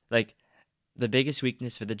is like the biggest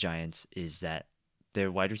weakness for the Giants is that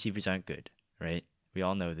their wide receivers aren't good, right? We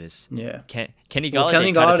all know this. Yeah. Kenny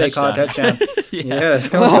Golladay caught a touchdown. Yeah.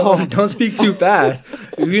 Don't speak too fast.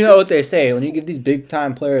 You know what they say. When you give these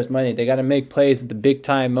big-time players money, they got to make plays at the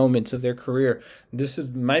big-time moments of their career. This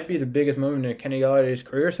might be the biggest moment in Kenny Galladay's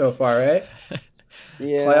career so far, right?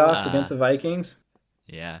 Yeah. Playoffs against the Vikings.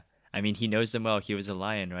 Yeah. I mean, he knows them well. He was a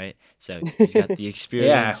Lion, right? So he's got the experience.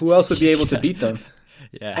 Yeah, who else would be able to beat them?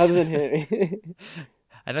 Yeah. Other than him.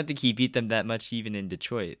 I don't think he beat them that much even in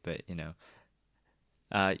Detroit, but,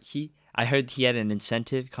 I heard he had an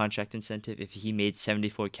contract incentive. If he made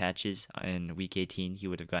 74 catches in week 18, he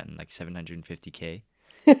would have gotten like $750K.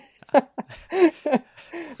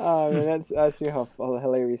 Oh man, that's actually a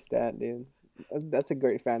hilarious stat, dude. That's a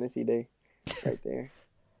great fantasy day, right there.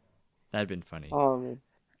 That'd been funny. Oh man.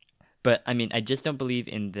 But I mean, I just don't believe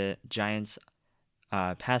in the Giants'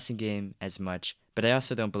 passing game as much. But I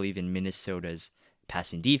also don't believe in Minnesota's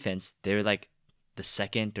passing defense. They're like the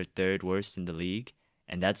second or third worst in the league.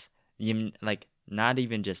 And that's like not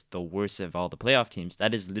even just the worst of all the playoff teams.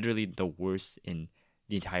 That is literally the worst in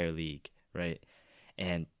the entire league, right?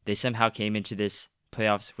 And they somehow came into this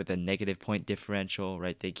playoffs with a negative point differential,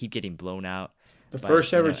 right? They keep getting blown out. The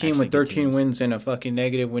first ever team with 13 wins and a fucking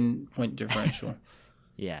negative point differential.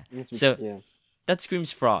 Yeah. So that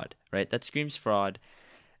screams fraud, right? That screams fraud.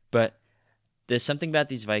 But there's something about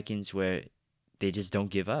these Vikings where they just don't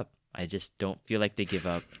give up. I just don't feel like they give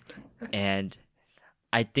up. And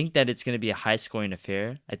I think that it's going to be a high-scoring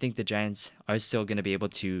affair. I think the Giants are still going to be able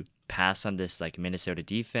to pass on this like Minnesota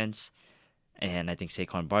defense, and I think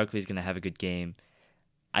Saquon Barkley is going to have a good game.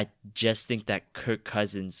 I just think that Kirk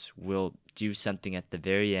Cousins will do something at the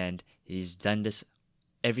very end. He's done this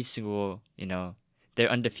every single,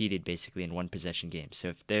 they're undefeated basically in one-possession games. So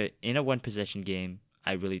if they're in a one-possession game,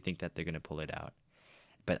 I really think that they're going to pull it out.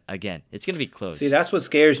 But again, it's going to be close. See, that's what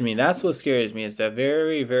scares me. Is the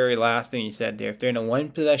very, very last thing you said there. If they're in a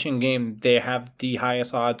one-possession game, they have the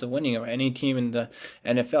highest odds of winning of any team in the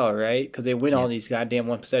NFL, right? Because they win all these goddamn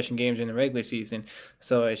one-possession games in the regular season.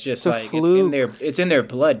 So it's just it's in their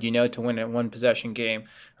blood, to win a one-possession game.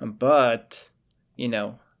 But,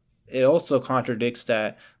 it also contradicts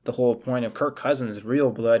that the whole point of Kirk Cousins'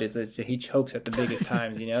 real blood is that he chokes at the biggest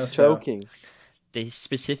times, Choking. They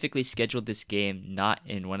specifically scheduled this game not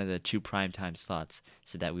in one of the 2 primetime slots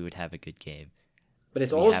so that we would have a good game. But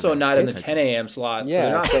it's also not in the 10 a.m. slot.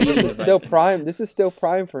 Yeah, so this is still prime. This is still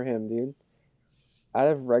prime for him, dude. Out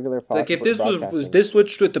of regular podcast. Like if this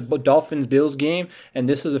switched with the Dolphins-Bills game and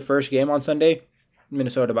this was the first game on Sunday,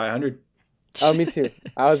 Minnesota by 100. Oh, me too.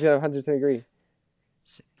 I was going to 100% agree.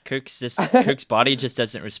 Kirk's body just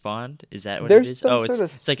doesn't respond. Is that what it is?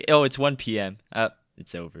 It's like it's 1 p.m.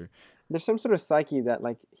 It's over. There's some sort of psyche that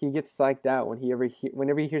like he gets psyched out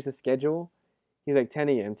whenever he hears the schedule, He's like 10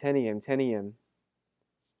 a.m., 10 a.m., 10 a.m.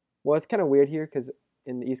 Well, it's kind of weird here because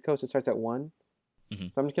in the East Coast it starts at 1. Mm-hmm.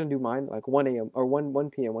 So I'm just gonna do mine like 1 a.m. or 1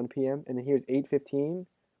 p.m. 1 p.m. and then here's 8:15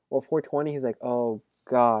 or 4:20. He's like, oh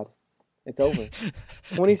God, it's over.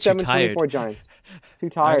 27-24 Giants. Too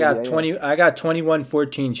tired. I got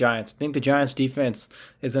 21-14 Giants. I think the Giants defense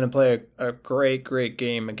is going to play a great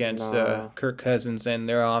game against Kirk Cousins and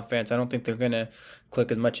their offense. I don't think they're going to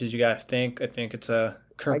click as much as you guys think. I think it's a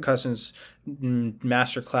Kirk Cousins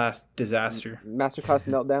masterclass disaster. Masterclass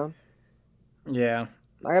meltdown. Yeah.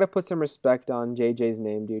 I got to put some respect on JJ's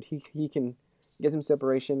name, dude. He can get some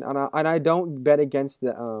separation. And I don't bet against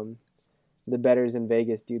the bettors in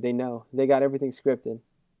Vegas, dude. They know. They got everything scripted.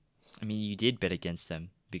 I mean, you did bet against them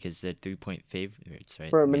because they're 3-point favorites, right?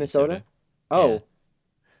 For Minnesota? Oh. Yeah.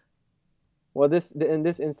 Well, in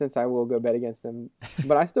this instance, I will go bet against them.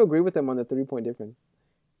 But I still agree with them on the 3-point difference.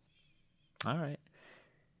 All right.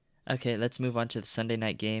 Okay, let's move on to the Sunday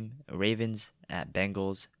night game. Ravens at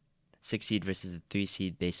Bengals. 6 seed versus the 3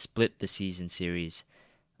 seed. They split the season series.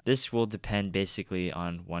 This will depend basically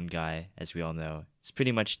on one guy, as we all know. It's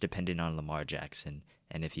pretty much dependent on Lamar Jackson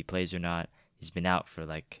and if he plays or not. He's been out for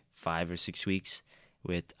like 5 or 6 weeks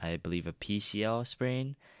with, I believe, a PCL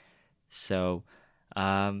sprain. So,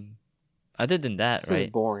 other than that, this right?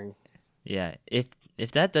 Is boring. Yeah, if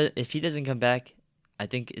he doesn't come back, I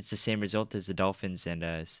think it's the same result as the Dolphins and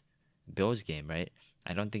Bills game, right?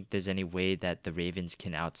 I don't think there's any way that the Ravens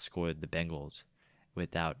can outscore the Bengals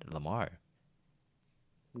without Lamar.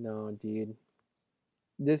 No, dude.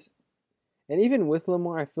 And even with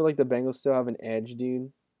Lamar, I feel like the Bengals still have an edge,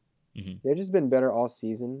 dude. Mm-hmm. They've just been better all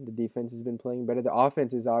season. The defense has been playing better. The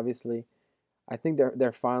offense is obviously, I think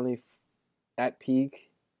they're finally at peak.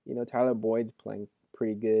 You know, Tyler Boyd's playing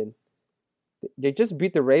pretty good. They just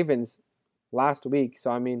beat the Ravens last week, so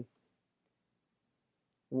I mean,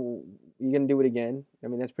 you gonna do it again? I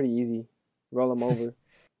mean, that's pretty easy. Roll them over.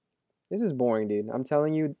 This is boring, dude. I'm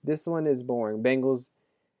telling you, this one is boring. Bengals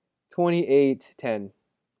 28-10.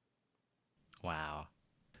 Wow.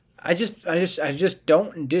 I just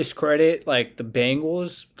don't discredit like the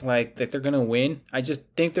Bengals, like that they're gonna win. I just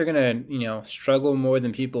think they're gonna, struggle more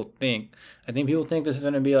than people think. I think people think this is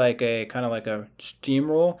gonna be like a kind of like a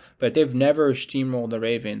steamroll, but they've never steamrolled the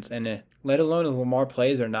Ravens, and let alone if Lamar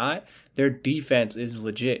plays or not, their defense is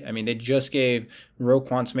legit. I mean, they just gave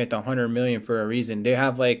Roquan Smith $100 million for a reason. They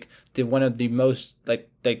have like one of the most like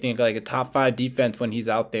they think like a top 5 defense when he's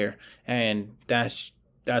out there, and that's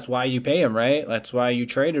why you pay him, right? That's why you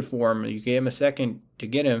traded for him. You gave him a second to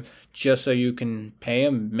get him just so you can pay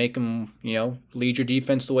him, make him, lead your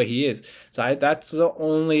defense the way he is. So that's the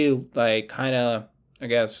only, like, kind of, I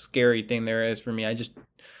guess, scary thing there is for me.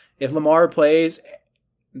 If Lamar plays,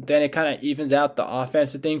 then it kind of evens out the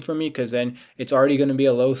offensive thing for me because then it's already going to be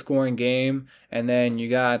a low-scoring game. And then you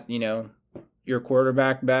got, your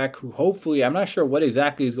quarterback back who hopefully, I'm not sure what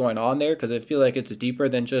exactly is going on there because I feel like it's deeper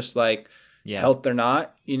than just, like, health or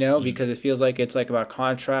not, because it feels like it's like about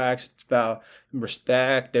contracts, it's about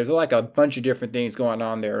respect. There's like a bunch of different things going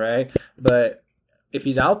on there, right? But if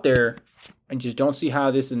he's out there, I just don't see how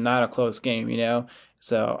this is not a close game,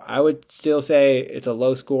 So I would still say it's a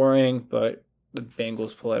low scoring, but the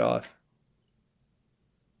Bengals pull it off.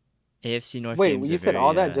 AFC North. Wait, you said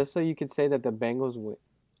all that just so you could say that the Bengals win?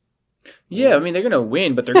 Yeah, I mean they're gonna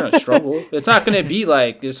win, but they're gonna struggle. It's not gonna be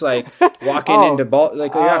like just like walking into ball.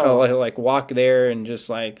 Like you're not gonna like walk there and just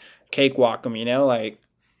like cakewalk them, like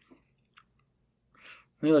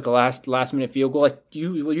maybe like a last minute field goal. Like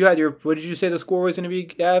you had your what did you say the score was gonna be,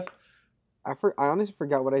 Gav? I honestly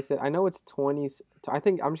forgot what I said. I know it's 20. I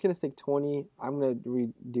think I'm just gonna stick 20. I'm gonna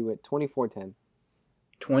redo it. 24-10.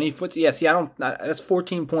 20 foot. Yeah. See, that's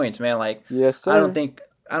 14 points, man. Like yes, sir. I don't think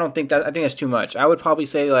that. I think that's too much. I would probably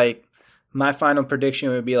say like. My final prediction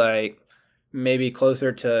would be like maybe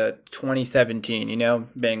closer to 2017,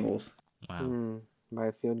 Bengals. Wow. By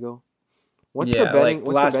a field goal. What's the betting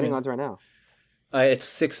odds right now? It's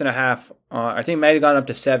 6.5. I think it might have gone up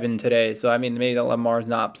to 7 today. So I mean, maybe Lamar's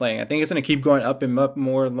not playing. I think it's going to keep going up and up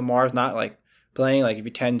more. Lamar's not like playing. Like if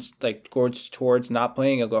he tends like towards not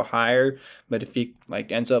playing, he'll go higher. But if he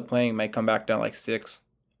like ends up playing, it might come back down like 6.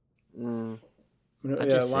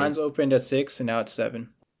 Lines opened at 6 and now it's 7.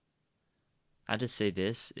 I'll just say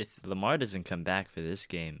this. If Lamar doesn't come back for this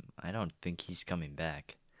game, I don't think he's coming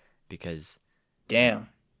back. Because... Damn.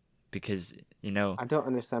 Because, I don't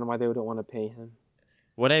understand why they wouldn't want to pay him.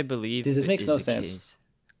 What I believe... This makes no sense.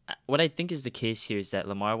 What I think is the case here is that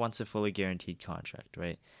Lamar wants a fully guaranteed contract,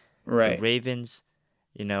 right? Right. The Ravens,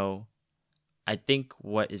 I think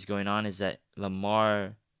what is going on is that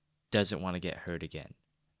Lamar doesn't want to get hurt again,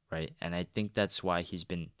 right? And I think that's why he's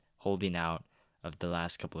been holding out of the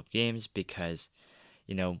last couple of games because,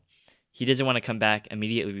 you know, he doesn't want to come back,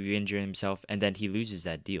 immediately re-injure himself, and then he loses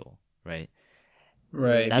that deal, right?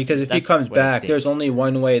 Right, because if he comes back, there's only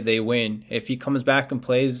one way they win. If he comes back and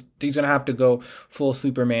plays, he's going to have to go full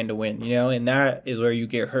Superman to win, and that is where you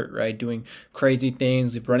get hurt, right? Doing crazy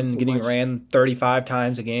things, getting ran 35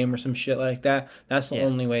 times a game or some shit like that. That's the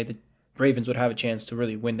only way the Ravens would have a chance to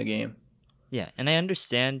really win the game. Yeah, and I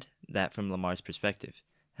understand that from Lamar's perspective.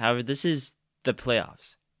 However, this is the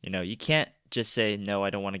playoffs. You can't just say, no, I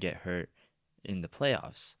don't want to get hurt in the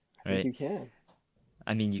playoffs, right? I think you can.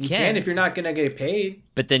 I mean, you can if you're not going to get paid.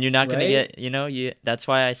 But then you're not going to get, that's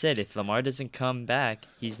why I said if Lamar doesn't come back,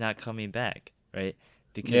 he's not coming back, right?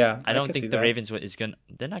 Because I don't think the Ravens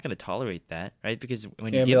they're not going to tolerate that, right? Because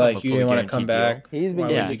when you give him a full guaranteed come back, deal, he's been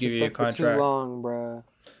to give you a contract too long, bro.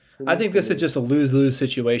 I think this is just a lose-lose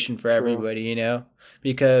situation for everybody,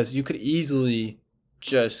 because you could easily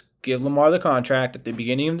just give Lamar the contract at the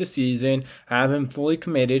beginning of the season, have him fully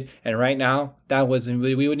committed, and right now we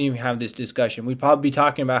wouldn't even have this discussion. We'd probably be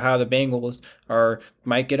talking about how the Bengals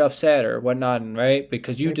might get upset or whatnot, right?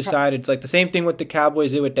 Because you decided it's like the same thing with the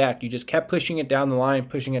Cowboys did with Dak. You just kept pushing it down the line,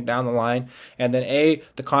 and then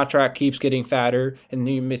the contract keeps getting fatter, and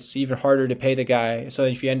it's even harder to pay the guy. So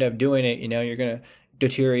if you end up doing it, you're gonna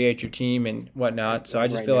deteriorate your team and whatnot. So I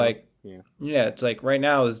just feel like. Yeah, it's like right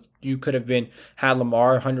now you could have had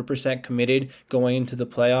Lamar 100% committed going into the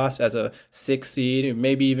playoffs as a 6th seed, and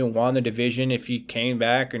maybe even won the division if he came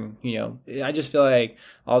back. And I just feel like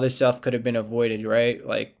all this stuff could have been avoided, right?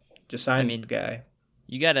 Like just sign the guy.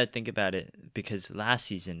 You gotta think about it because last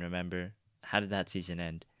season, remember, how did that season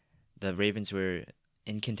end? The Ravens were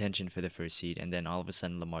in contention for the 1st seed, and then all of a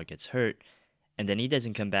sudden Lamar gets hurt. And then he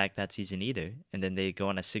doesn't come back that season either. And then they go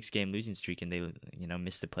on a 6-game losing streak and they,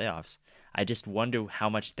 miss the playoffs. I just wonder how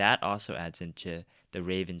much that also adds into the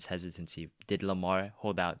Ravens' hesitancy. Did Lamar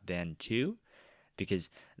hold out then too? Because,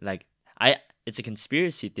 it's a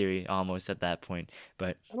conspiracy theory almost at that point.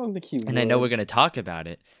 But I don't think he would. And I know we're going to talk about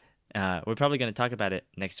it. We're probably going to talk about it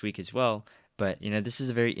next week as well. But, this is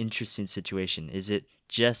a very interesting situation. Is it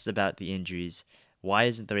just about the injuries? Why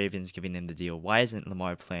isn't the Ravens giving him the deal? Why isn't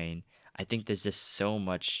Lamar playing? I think there's just so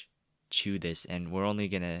much to this, and we're only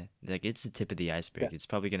going to, it's the tip of the iceberg. Yeah. It's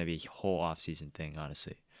probably going to be a whole offseason thing,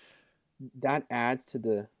 honestly. That adds to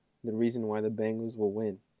the reason why the Bengals will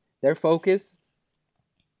win. They're focused.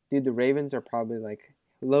 Dude, the Ravens are probably,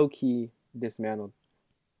 low-key dismantled.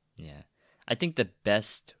 Yeah. I think the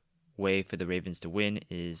best way for the Ravens to win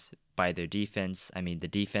is by their defense. I mean, the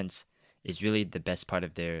defense is really the best part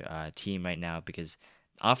of their team right now because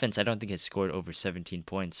offense, I don't think has scored over 17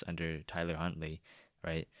 points under Tyler Huntley,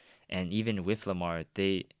 right? And even with Lamar,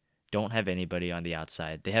 they don't have anybody on the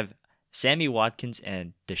outside. They have Sammy Watkins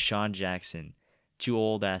and Deshaun Jackson, 2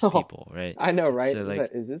 old-ass people, right? I know, right? So,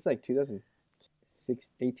 is this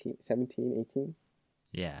 2017, 18?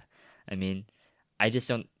 Yeah. I mean, I just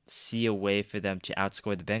don't see a way for them to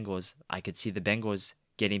outscore the Bengals. I could see the Bengals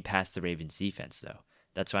getting past the Ravens defense, though.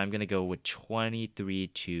 That's why I'm going to go with 23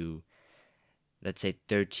 to... let's say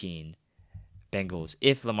 13 Bengals.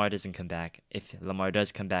 If Lamar doesn't come back, if Lamar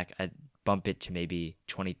does come back, I'd bump it to maybe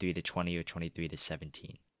 23 to 20 or 23 to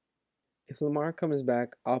 17. If Lamar comes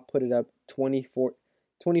back, I'll put it up 24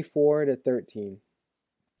 to 13.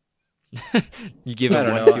 You give I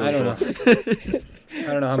don't know. I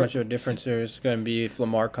don't know how much of a difference there's going to be if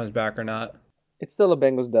Lamar comes back or not. It's still a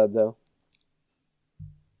Bengals dub, though.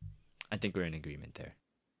 I think we're in agreement there.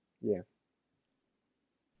 Yeah.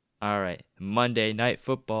 All right, Monday Night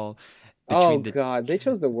Football. God, they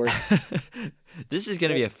chose the worst. This is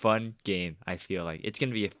gonna be a fun game. I feel like it's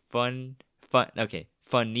gonna be a funny game.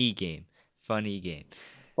 Funny game.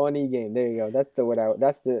 Funny game. There you go. That's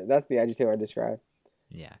the adjective I describe.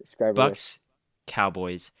 Yeah. Describe Bucks,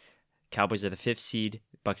 Cowboys. Cowboys are the 5th seed.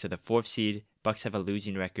 Bucks are the 4th seed. Bucks have a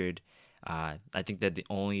losing record. I think they're the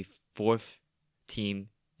only 4th team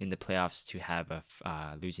in the playoffs to have a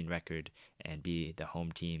losing record and be the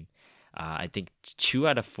home team. I think 2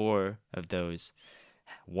 out of 4 of those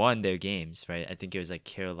won their games, right? I think it was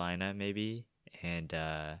Carolina maybe and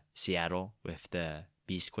Seattle with the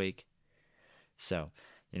Beastquake. So,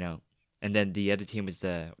 and then the other team was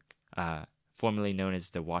the formerly known as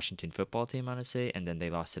the Washington football team, honestly, and then they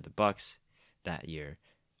lost to the Bucks that year,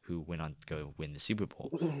 who went on to go win the Super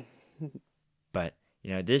Bowl. But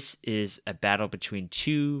this is a battle between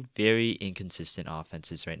 2 very inconsistent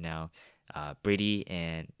offenses right now. Brady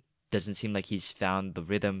and doesn't seem like he's found the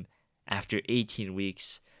rhythm after 18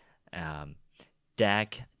 weeks.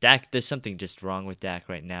 Dak, there's something just wrong with Dak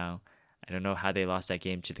right now. I don't know how they lost that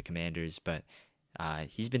game to the Commanders, but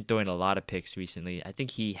He's been throwing a lot of picks recently. I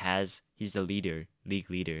think he's the league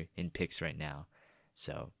leader in picks right now.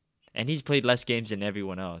 So, and he's played less games than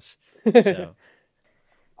everyone else. So,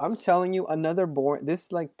 I'm telling you, another boring. This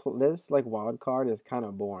wild card is kind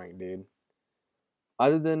of boring, dude.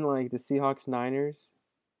 Other than like the Seahawks Niners,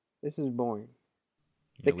 this is boring.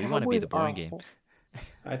 we want to be the boring game.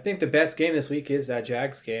 I think the best game this week is that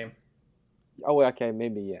Jags game. Oh, okay,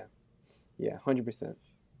 maybe yeah, 100%.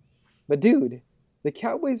 But dude, the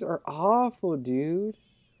Cowboys are awful, dude.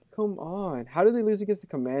 Come on, how did they lose against the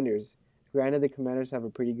Commanders? Granted, the Commanders have a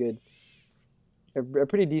pretty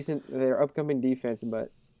decent, their upcoming defense,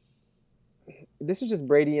 but this is just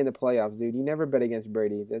Brady in the playoffs, dude. You never bet against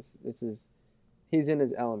Brady. He's in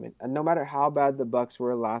his element. And no matter how bad the Bucs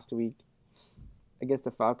were last week against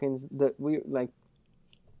the Falcons, the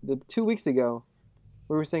 2 weeks ago,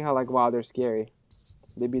 we were saying how like, wow, they're scary.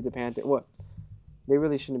 They beat the Panthers. What? They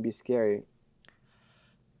really shouldn't be scary.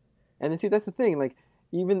 And then see, that's the thing. Like,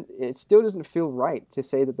 even it still doesn't feel right to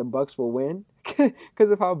say that the Bucs will win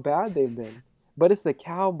because of how bad they've been. But it's the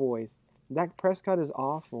Cowboys. Dak Prescott is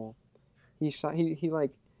awful. He got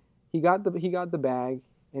the bag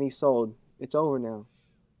and he sold. It's over now.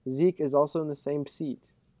 Zeke is also in the same seat.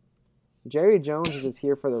 Jerry Jones is just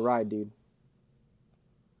here for the ride, dude.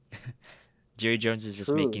 Jerry Jones is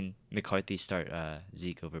just making McCarthy start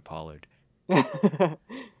Zeke over Pollard.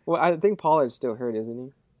 Well, I think Pollard's still hurt, isn't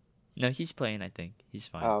he? No, he's playing, I think. He's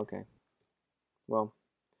fine. Oh, okay. Well,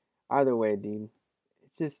 either way, dude.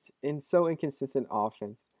 It's just so inconsistent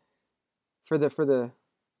offense. For both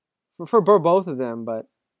of them, but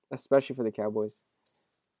especially for the Cowboys.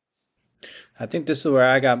 I think this is where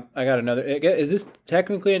I got another. Is this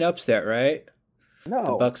technically an upset, right? No.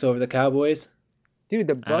 The Bucs over the Cowboys? Dude,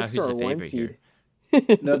 the Bucs are a 1 seed.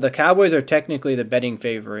 No, the Cowboys are technically the betting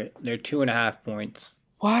favorite. They're 2.5 points.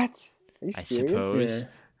 What? Are you serious? I suppose. Yeah.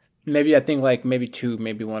 Maybe 2,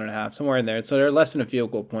 maybe 1.5, somewhere in there. So they're less than a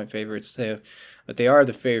field goal point favorites too, but they are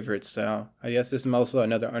the favorites. So I guess this is also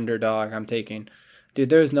another underdog I'm taking. Dude,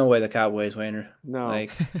 there's no way the Cowboys win. No.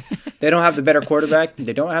 Like, they don't have the better quarterback.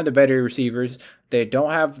 They don't have the better receivers. They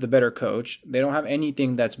don't have the better coach. They don't have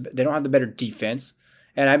anything they don't have the better defense.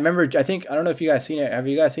 And I don't know if you guys seen it. Have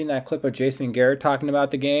you guys seen that clip of Jason Garrett talking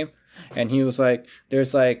about the game? And he was like,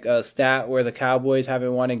 there's like a stat where the Cowboys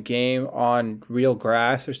haven't won a game on real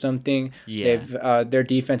grass or something. Yeah. Their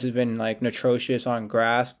defense has been like atrocious on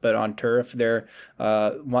grass, but on turf they're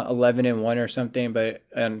 11-1 or something. But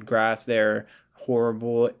on grass they're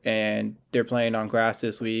horrible, and they're playing on grass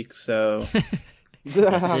this week. So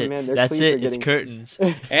That's it. Man, That's it. It's curtains.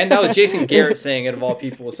 and that was Jason Garrett saying it of all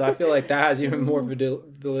people. So I feel like that has even more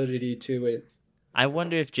validity to it. I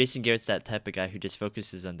wonder if Jason Garrett's that type of guy who just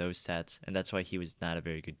focuses on those stats, and that's why he was not a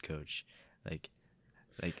very good coach. Like,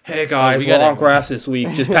 hey guys, we're on grass this week.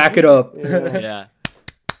 Just pack it up.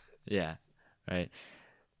 Yeah, right.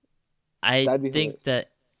 I think that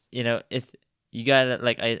if you got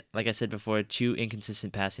like I said before, 2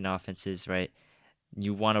 inconsistent passing offenses, right?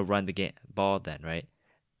 You want to run the ball then, right?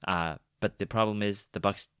 But the problem is the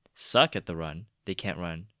Bucs suck at the run. They can't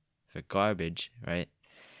run for garbage, right?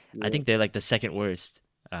 Yeah. I think they're like the second worst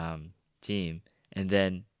team, and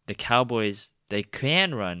then the Cowboys, they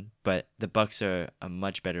can run, but the Bucs are a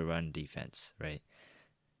much better run defense, right?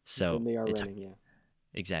 So and they are running, yeah.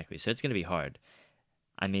 Exactly. So it's gonna be hard.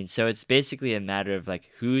 I mean, so it's basically a matter of like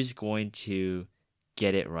who's going to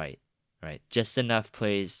get it right. Just enough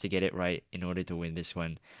plays to get it right in order to win this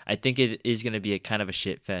one. I think it is going to be a kind of a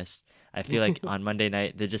shit fest. I feel like on Monday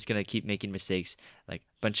night, they're just going to keep making mistakes, like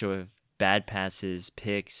a bunch of bad passes,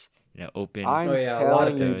 picks, open. I'm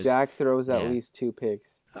telling you, Jack throws at least 2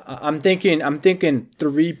 picks. I'm thinking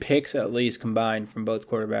 3 picks at least combined from both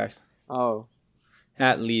quarterbacks. Oh.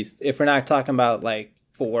 At least. If we're not talking about like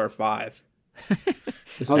 4 or 5.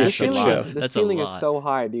 The ceiling is so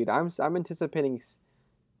high, dude. I'm anticipating...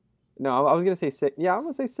 No, I was going to say 6. Yeah, I'm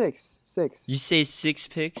going to say 6. 6. You say 6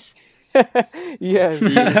 picks? Yes.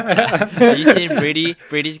 Are you saying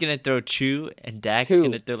Brady's going to throw 2 and Dak's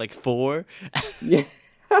going to throw like 4? Yeah.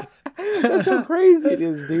 That's how crazy it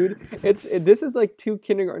is, dude. This is like 2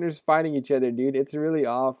 kindergartners fighting each other, dude. It's really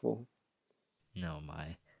awful. No,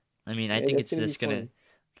 my. I mean, I think it's just going to...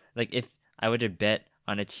 Like, if I were to bet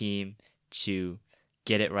on a team to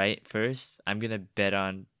get it right first, I'm going to bet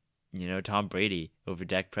on... Tom Brady over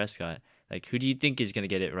Dak Prescott. Like, who do you think is going to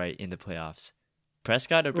get it right in the playoffs?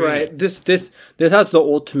 Prescott or Brady? Right. This has the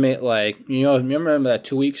ultimate, like, remember that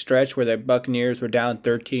 2-week stretch where the Buccaneers were down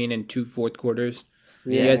 13 in 2 fourth quarters?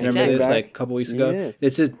 You guys remember exactly. this like a couple weeks ago? Yes.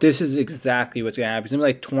 This is exactly what's gonna happen. It's gonna be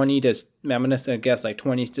like 20 to. I'm gonna guess like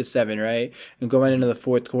 20-7, right? And going into the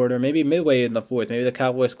fourth quarter, maybe midway in the fourth, maybe the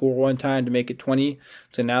Cowboys score one time to make it 20.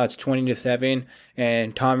 So now it's 20-7,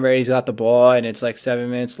 and Tom Brady's got the ball, and it's like 7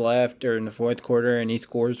 minutes left, or in the fourth quarter, and he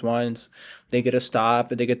scores once. They get a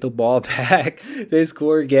stop, and they get the ball back. They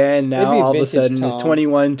score again. Now all of a sudden it's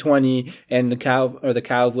 21-20, and the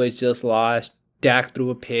Cowboys just lost. Dak threw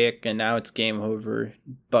a pick, and now it's game over.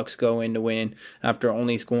 Bucks go in to win after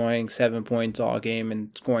only scoring 7 points all game and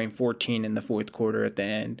scoring 14 in the fourth quarter at the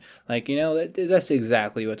end. Like, that's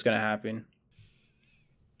exactly what's going to happen.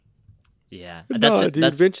 Yeah, Dude,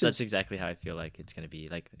 that's exactly how I feel like it's going to be.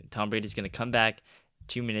 Like, Tom Brady's going to come back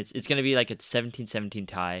 2 minutes. It's going to be like a 17-17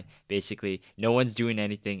 tie, basically. No one's doing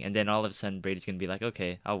anything, and then all of a sudden Brady's going to be like,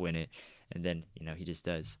 okay, I'll win it. And then, he just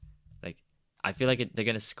does. Like, I feel like they're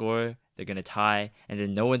going to score, they're going to tie, and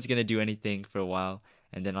then no one's going to do anything for a while.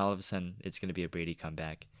 And then all of a sudden, it's going to be a Brady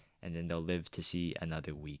comeback. And then they'll live to see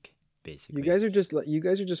another week, basically. You guys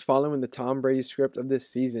are just following the Tom Brady script of this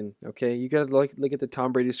season, okay? You got to look at the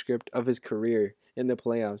Tom Brady script of his career in the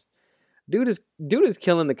playoffs. Dude is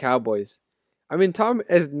killing the Cowboys. I mean, Tom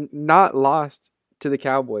has not lost to the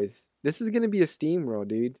Cowboys. This is going to be a steamroll,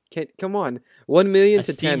 dude. Come on. $1 million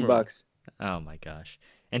to $10. Oh my gosh.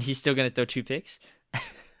 And he's still going to throw 2 picks?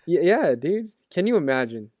 Yeah, dude. Can you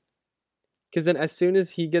imagine? Because then as soon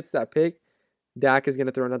as he gets that pick, Dak is going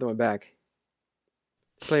to throw another one back.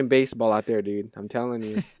 Playing baseball out there, dude. I'm telling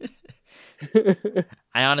you.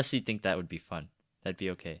 I honestly think that would be fun. That'd be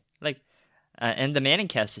okay. Like, and the Manning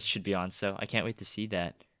cast should be on, so I can't wait to see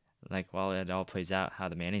that. Like, while it all plays out, how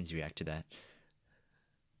the Mannings react to that.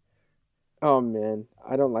 Oh, man.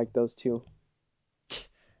 I don't like those two.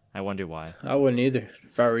 I wonder why. I wouldn't either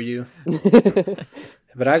if I were you.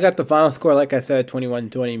 But I got the final score, like I said,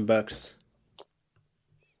 21-20 Bucks.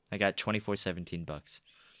 I got 24-17 Bucks.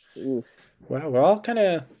 Oof. Wow, we're all kind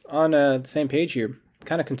of on the same page here.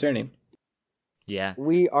 Kind of concerning. Yeah.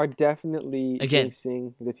 We are definitely Again,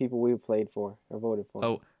 jinxing the people we played for or voted for.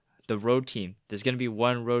 Oh, the road team. There's gonna be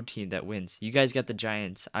one road team that wins. You guys got the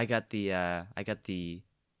Giants. I got no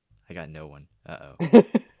one. Uh-oh.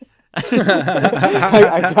 I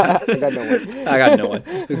got no one. I got no one.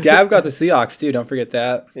 Gav got the Seahawks too. Don't forget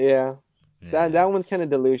that. Yeah. That one's kind of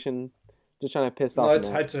delusion. Just trying to piss off.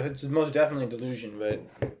 It's most definitely delusion, but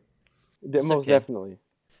most definitely.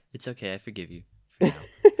 It's okay. I forgive you for now.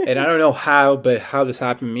 And I don't know how this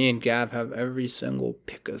happened. Me and Gav have every single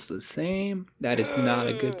pick us the same. That is not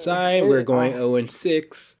a good sign. We're going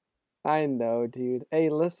 0-6. I know, dude. Hey,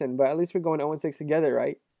 listen, but at least we're going 0-6 together,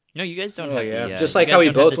 right? No, you guys don't have just like how we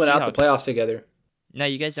both went out the playoffs together. No,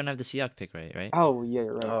 you guys don't have the Seahawks pick, right? Oh, yeah,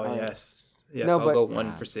 you're right. Oh, yes. Yes, no, I'll go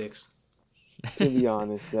 1-6. To be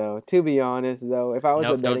honest, though, if I was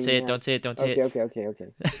a betting don't say it.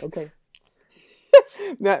 Okay.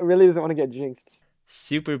 Matt really doesn't want to get jinxed.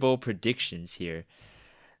 Super Bowl predictions here.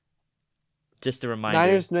 Just a reminder.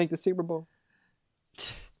 Niners make the Super Bowl.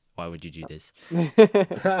 Why would you do this? The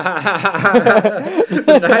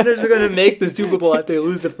Niners are going to make the Super Bowl after they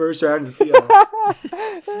lose the first round of the Seahawks.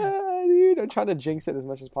 Dude, I'm trying to jinx it as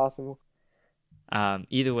much as possible.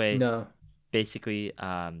 Either way, no. Basically,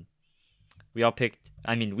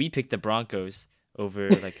 we picked the Broncos over,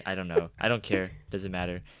 like, I don't know. I don't care. Doesn't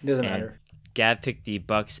matter. Doesn't matter. Gav picked the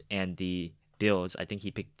Bucks and the Bills. I think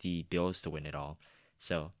he picked the Bills to win it all.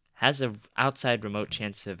 So, has an outside remote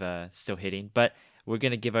chance of still hitting. But we're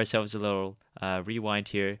going to give ourselves a little rewind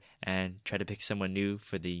here and try to pick someone new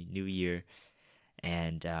for the new year.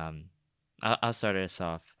 And I'll start us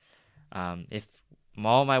off. If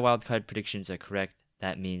all my wildcard predictions are correct,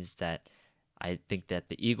 that means that I think that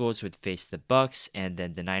the Eagles would face the Bucks, and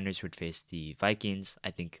then the Niners would face the Vikings.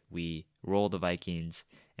 I think we roll the Vikings,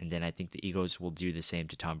 and then I think the Eagles will do the same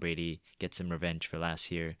to Tom Brady, get some revenge for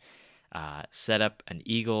last year, set up an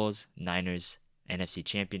Eagles-Niners NFC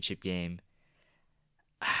Championship game,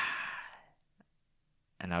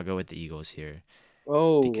 and I'll go with the Eagles here.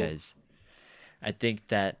 Oh, because I think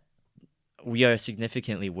that we are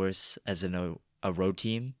significantly worse as a road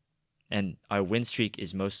team. And our win streak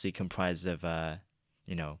is mostly comprised of,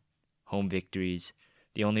 home victories.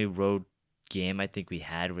 The only road game I think we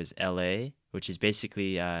had was LA, which is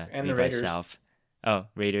basically and the Levi Raiders. South. Oh,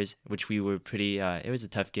 Raiders, which we were pretty. It was a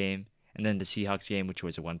tough game, and then the Seahawks game, which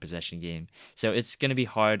was a 1-possession game. So it's gonna be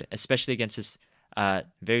hard, especially against this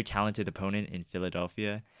very talented opponent in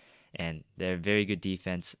Philadelphia, and they're a very good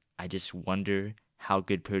defense. I just wonder how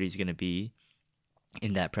good Purdy's gonna be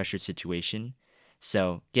in that pressure situation.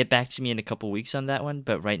 So get back to me in a couple weeks on that one.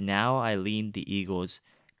 But right now, I lean the Eagles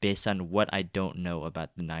based on what I don't know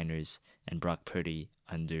about the Niners and Brock Purdy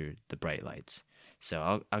under the bright lights.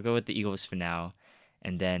 So I'll go with the Eagles for now.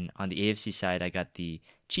 And then on the AFC side, I got the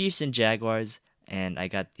Chiefs and Jaguars, and I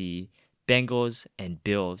got the Bengals and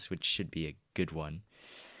Bills, which should be a good one.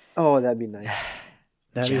 Oh, that'd be nice.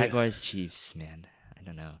 Jaguars, Chiefs, man. I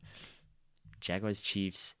don't know. Jaguars,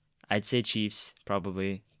 Chiefs. I'd say Chiefs,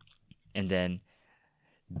 probably. And then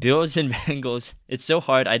Bills and Bengals. It's so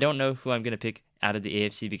hard. I don't know who I'm going to pick out of the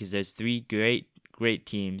AFC because there's 3 great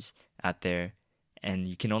teams out there, and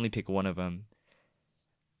you can only pick one of them.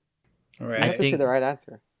 Right. I have to say the right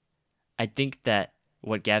answer. I think that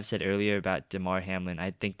what Gav said earlier about DeMar Hamlin,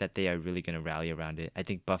 I think that they are really going to rally around it. I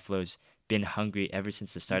think Buffalo's been hungry ever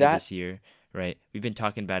since the start of this year, right? We've been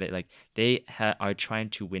talking about it. Like, they are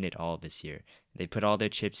trying to win it all this year. They put all their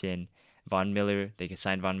chips in. Von Miller, they could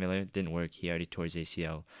sign Von Miller. Didn't work. He already tore his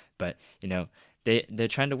ACL. But, they're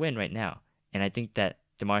trying to win right now. And I think that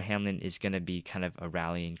DeMar Hamlin is going to be kind of a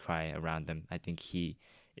rallying cry around them. I think he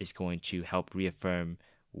is going to help reaffirm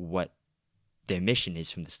what their mission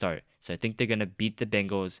is from the start. So I think they're going to beat the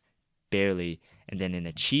Bengals barely. And then in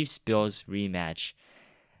a Chiefs-Bills rematch,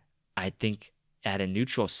 I think at a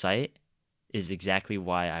neutral site is exactly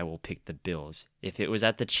why I will pick the Bills. If it was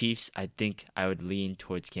at the Chiefs, I think I would lean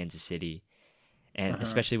towards Kansas City. And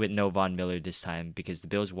especially with no Von Miller this time, because the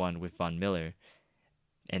Bills won with Von Miller.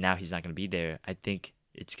 And now he's not going to be there. I think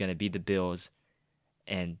it's going to be the Bills.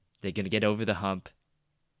 And they're going to get over the hump.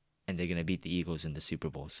 And they're going to beat the Eagles in the Super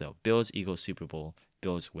Bowl. So, Bills, Eagles, Super Bowl.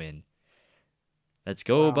 Bills win. Let's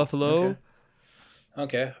go, Buffalo.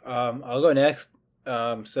 Okay. I'll go next.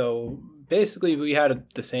 So, basically, we had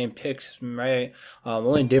the same picks, right? The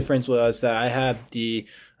only difference was that I had the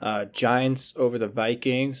Giants over the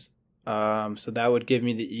Vikings. So, that would give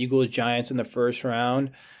me the Eagles, Giants in the first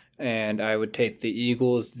round. And I would take the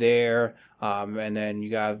Eagles there. And then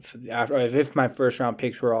you have, if my first round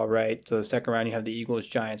picks were all right, so the second round you have the Eagles,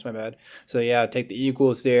 Giants, my bad. So yeah, take the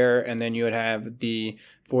Eagles there, and then you would have the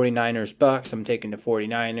 49ers, Bucks. I'm taking the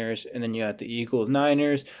 49ers, and then you have the Eagles,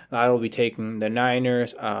 Niners. I will be taking the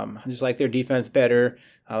Niners. I just like their defense better.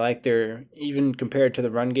 I like even compared to the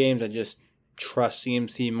run games, I just trust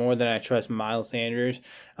CMC more than I trust Miles Sanders.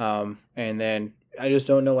 And then I just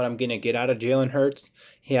don't know what I'm going to get out of Jalen Hurts.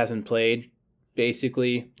 He hasn't played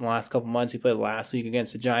basically in the last couple months. He played last week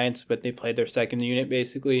against the Giants, but they played their second unit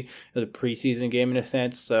basically. It was a preseason game in a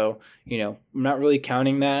sense. So, I'm not really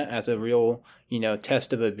counting that as a real,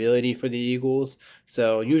 test of ability for the Eagles.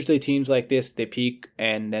 So usually teams like this, they peak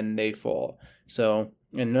and then they fall. So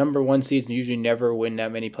in number one seeds usually never win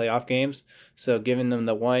that many playoff games. So giving them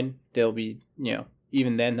the one, they'll be,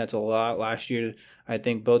 even then that's a lot. Last year, I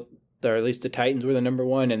think or at least the Titans were the number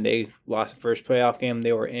one, and they lost the first playoff game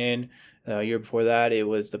they were in. Year before that, it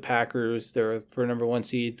was the Packers. They were for number one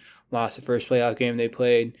seed, lost the first playoff game they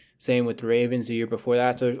played. Same with the Ravens the year before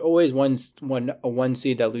that. So there's always a one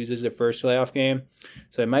seed that loses their first playoff game.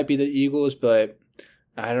 So it might be the Eagles, but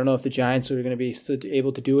I don't know if the Giants are going to be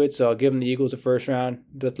able to do it. So I'll give them the Eagles the first round.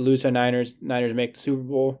 But the lose to Niners make the Super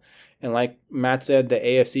Bowl. And like Matt said, the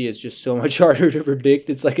AFC is just so much harder to predict.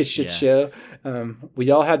 It's like a shit show.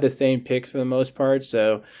 We all had the same picks for the most part.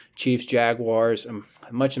 So Chiefs, Jaguars.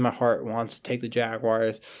 Much of my heart wants to take the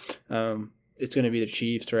Jaguars. It's going to be the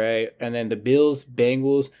Chiefs, right? And then the Bills,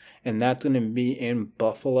 Bengals, and that's going to be in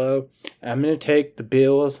Buffalo. I'm going to take the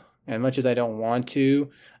Bills as much as I don't want to.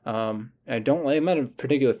 I'm not a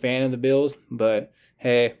particular fan of the Bills, but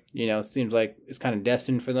hey, it seems like it's kind of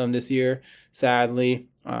destined for them this year, sadly.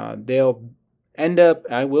 They'll end up,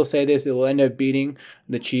 I will say this, it will end up beating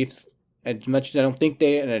the Chiefs. As much as I don't think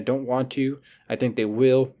and I don't want to, I think they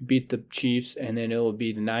will beat the Chiefs, and then it will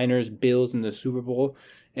be the Niners, Bills in the Super Bowl,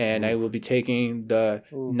 and I will be taking the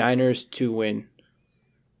Niners to win.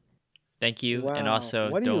 Thank you, and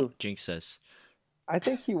also don't jinx us. I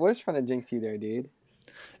think he was trying to jinx you there, dude.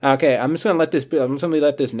 Okay, I'm just gonna let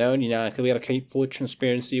this known. Because we gotta keep full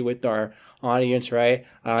transparency with our audience, right?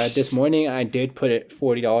 This morning I did put it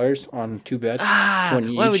 $40 on 2 bets.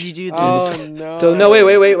 Why would you do this? Oh no! So no,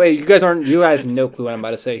 wait. You guys have no clue what I'm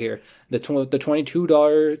about to say here. The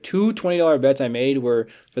 $20 bets I made were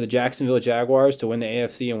for the Jacksonville Jaguars to win the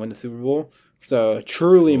AFC and win the Super Bowl. So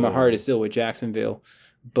truly, my heart is still with Jacksonville,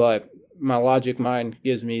 but my logic mind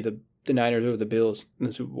gives me the Niners over the Bills in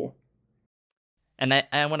the Super Bowl. And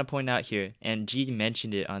I want to point out here, and G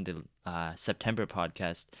mentioned it on the September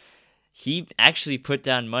podcast, he actually put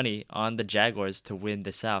down money on the Jaguars to win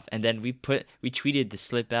the South. And then we tweeted the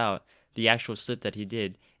slip out, the actual slip that he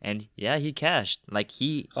did. And yeah, he cashed. Like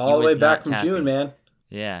he all the way back from tapping. June, man.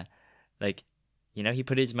 Yeah. Like, he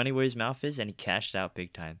put his money where his mouth is and he cashed out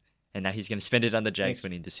big time. and now he's gonna spend it on the Jags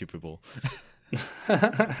winning the Super Bowl.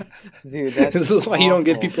 Dude, that's this is why you don't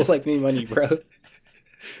give awful. people like me money, bro.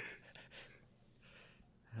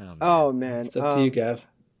 Oh man, It's up to you, Gav.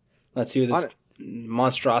 Let's hear this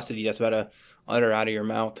monstrosity that's about to utter out of your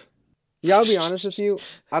mouth. Yeah, I'll be honest with you.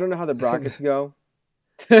 I don't know how the brackets go.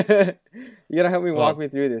 You gotta help me walk me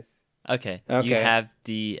through this. Okay. You have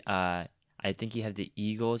the I think you have the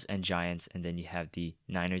Eagles and Giants, and then you have the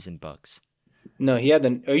Niners and Bucks. No, he had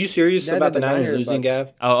the. Are you serious about the Niners losing,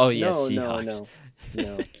 Gav? Oh yeah, no, Seahawks.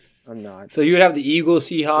 No, I'm not. So you would have the Eagles,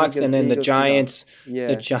 Seahawks, and then the Eagles, Giants. Yeah.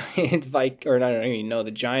 The Giants, or not, I don't even know.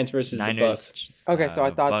 The Giants versus Niners, the Bucks. Okay, so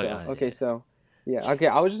I thought so. Okay, so yeah. Okay,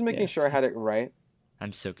 I was just making sure I had it right.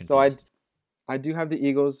 I'm so confused. So I do have the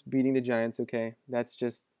Eagles beating the Giants. Okay, that's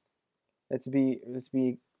just let's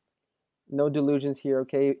be no delusions here.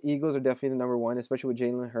 Okay, Eagles are definitely the number one, especially with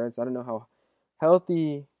Jalen Hurts. I don't know how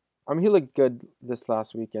healthy. I mean, he looked good this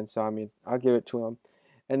last weekend, so I mean, I'll give it to him.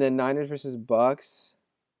 And then Niners versus Bucks.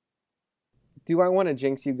 Do I want to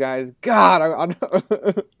jinx you guys? God, I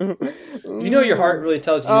You know your heart really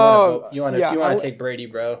tells you you want to take Brady,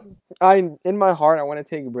 bro. In my heart I want to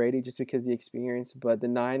take Brady just because of the experience, but the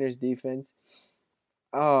Niners defense.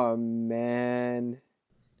 Oh man.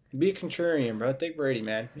 Be a contrarian, bro. Take Brady,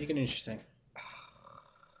 man. Make it interesting.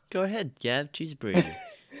 Go ahead, Gav. Choose Brady.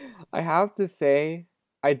 I have to say,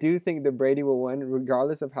 I do think that Brady will win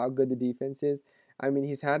regardless of how good the defense is. I mean,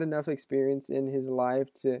 he's had enough experience in his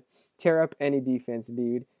life to tear up any defense,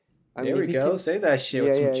 dude. There we go. Say that shit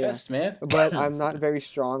with some chest, man. But I'm not very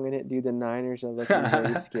strong in it, dude. The Niners are looking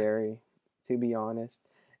very scary, to be honest.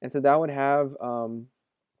 And so that would have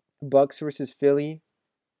Bucks versus Philly.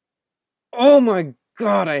 Oh my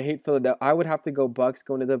God, I hate Philadelphia. I would have to go Bucks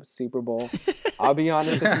going to the Super Bowl. I'll be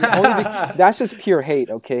honest with you. That's just pure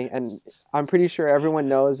hate, okay? And I'm pretty sure everyone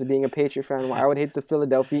knows, being a Patriot fan, why I would hate the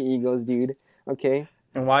Philadelphia Eagles, dude. Okay?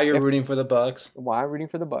 And why you're rooting for the Bucks? Why I'm rooting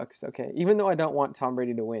for the Bucks, okay? Even though I don't want Tom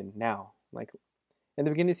Brady to win now. Like, in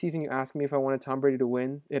the beginning of the season, you asked me if I wanted Tom Brady to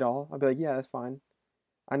win it all. I'd be like, yeah, that's fine.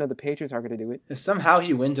 I know the Patriots aren't going to do it. If somehow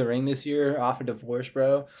he wins a ring this year off a divorce,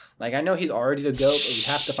 bro. Like, I know he's already the GOAT, but we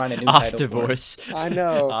have to find a new title divorce. for him. I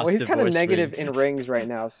know. Well, he's kind of negative in rings right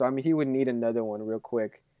now, so I mean, he would need another one real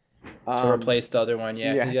quick. To replace the other one,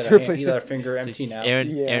 yeah. He got a finger empty now.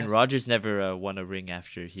 Aaron Rodgers never won a ring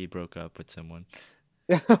after he broke up with someone.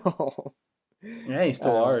 Yeah, he's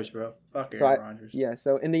still ours, bro. Fuck Aaron Rodgers. Yeah,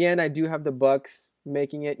 so in the end, I do have the Bucks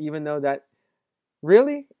making it, even though that...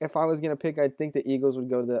 Really, if I was going to pick, I think the Eagles would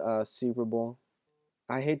go to the Super Bowl.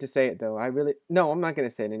 I hate to say it, though. No, I'm not going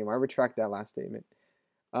to say it anymore. I retract that last statement.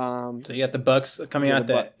 So you got the Bucks coming out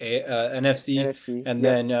the NFC, and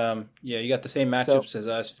then you got the same matchups as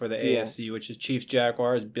us for the AFC, which is Chiefs,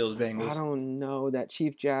 Jaguars, Bills, Bengals. I don't know that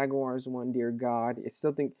Chiefs, Jaguars one. Dear God, I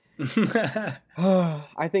still think.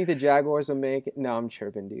 I think the Jaguars will make it. No, I'm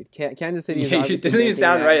chirping, dude. Kansas City is obviously doesn't even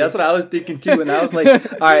sound right. That's what I was thinking too, and I was like,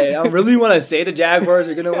 all right, I really want to say the Jaguars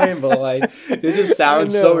are gonna win, but like, this just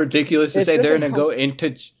sounds so ridiculous to say they're gonna go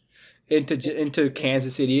into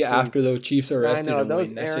Kansas City after the Chiefs are rested. I know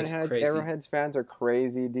those win. Arrowheads fans are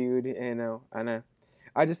crazy, dude. I know.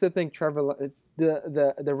 I just don't think Trevor.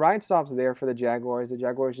 The ride stop's there for the Jaguars. The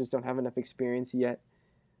Jaguars just don't have enough experience yet.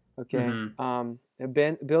 Okay. Mm-hmm.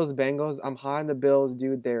 Bills Bengals. I'm high on the Bills,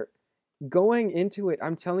 dude. They're going into it.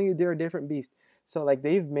 I'm telling you, they're a different beast. So like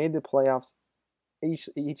they've made the playoffs each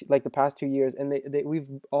like the past 2 years, and we've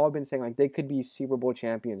all been saying like they could be Super Bowl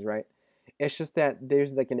champions, right? It's just that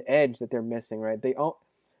there's like an edge that they're missing, right?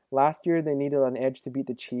 Last year they needed an edge to beat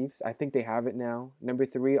the Chiefs. I think they have it now. Number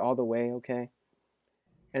 3 all the way, okay.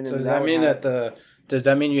 And then so does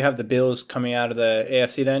that mean you have the Bills coming out of the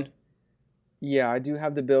AFC then? Yeah, I do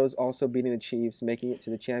have the Bills also beating the Chiefs, making it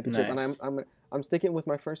to the championship. Nice. And I'm sticking with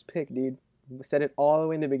my first pick, dude. Said it all the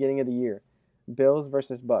way in the beginning of the year. Bills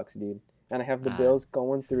versus Bucks, dude. And I have the Bills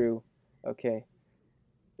going through. Okay.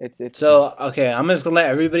 Okay, I'm just gonna let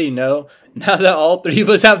everybody know now that all 3 of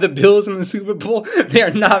us have the Bills in the Super Bowl, they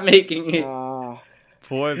are not making it.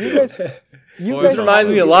 Poor Bills. This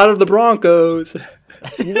reminds me a lot of the Broncos.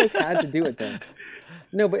 You guys had to do it then.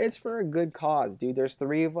 No, but it's for a good cause, dude. There's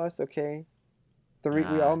 3 of us, okay? We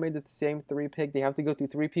all made the same 3 pick. They have to go through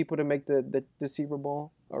 3 people to make the Super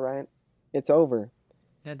Bowl. All right, it's over.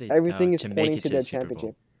 Yeah, everything is pointing to the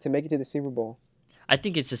championship to make it to the Super Bowl. I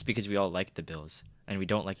think it's just because we all like the Bills and we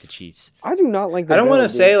don't like the Chiefs. I do not like the Bills. I don't want to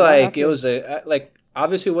say like it was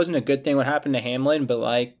obviously it wasn't a good thing what happened to Hamlin, but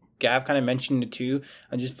like Gav kind of mentioned it too.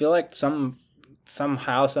 I just feel like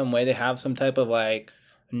somehow, some way they have some type of like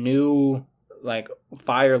new like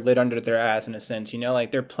fire lit under their ass in a sense,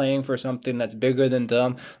 like they're playing for something that's bigger than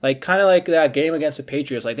them. Like kind of like that game against the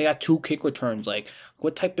Patriots. Like they got 2 kick returns. Like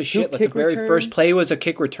what type of shit? Like the very first play was a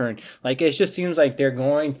kick return. Like it just seems like they're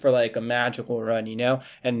going for like a magical run,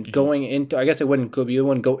 and going into, I guess it wouldn't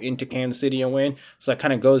go into Kansas City and win. So that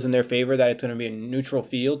kind of goes in their favor that it's going to be a neutral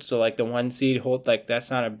field. So like the 1 seed hold, like that's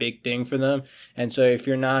not a big thing for them. And so if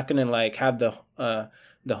you're not going to like have the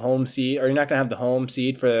home seed, or you're not going to have the home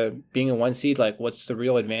seed for being a 1 seed, like what's the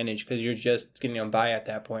real advantage? Because you're just getting a bye at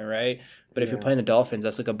that point, right? But if you're playing the Dolphins,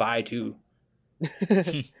 that's like a bye too.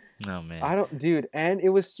 Oh man, and it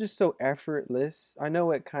was just so effortless. I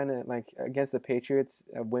know it kind of like against the Patriots,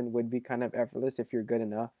 a win would be kind of effortless if you're good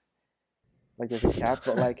enough. Like there's a cap,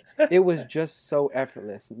 but like it was just so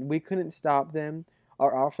effortless. We couldn't stop them.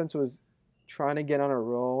 Our offense was trying to get on a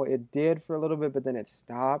roll. It did for a little bit, but then it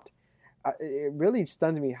stopped. It really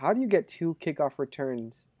stuns me. How do you get 2 kickoff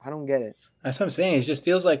returns? I don't get it. That's what I'm saying. It just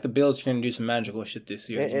feels like the Bills are going to do some magical shit this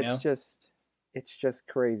year. It's just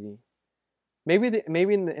crazy. Maybe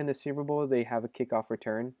in the Super Bowl they have a kickoff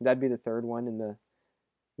return. That'd be the 3rd one in the,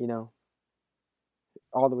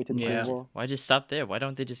 all the way to the Super Bowl. Why just stop there? Why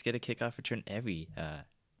don't they just get a kickoff return every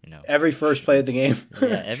first play of the game?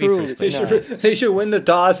 Yeah, every first play. They should win the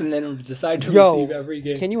toss and then decide to receive every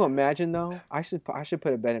game. Can you imagine though? I should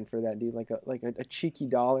put a bet in for that, dude. Like a cheeky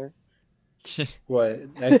dollar. What?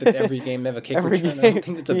 Every game they have a kick return? I don't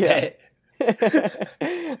think it's a bet.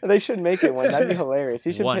 They should make it one. That'd be hilarious.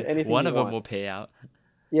 You should put anything. One of them want. will pay out.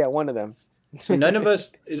 Yeah, one of them. So none of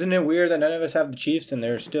us, isn't it weird that none of us have the Chiefs and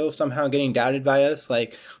they're still somehow getting doubted by us?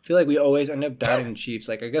 Like, I feel like we always end up doubting the Chiefs.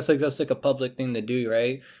 Like, I guess like that's like a public thing to do,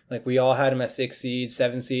 right? Like we all had them at 6 seeds,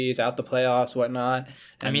 7 seeds, out the playoffs, whatnot.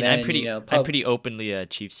 And I mean, then, I'm pretty openly a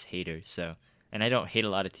Chiefs hater, so, and I don't hate a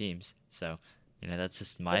lot of teams, so that's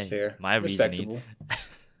just my reasoning.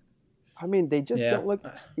 I mean, they just don't look,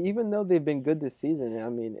 even though they've been good this season, I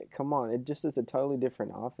mean, come on, it just is a totally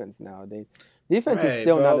different offense nowadays. Defense is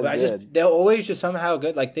still not as good. They're always just somehow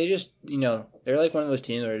good. Like, they just, they're like one of those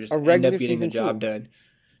teams where just end up getting the job done.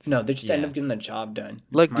 No, they just end up getting the job done.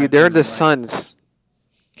 Look, dude, they're the Suns.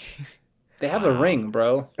 They have a ring,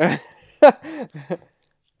 bro.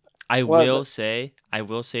 I will say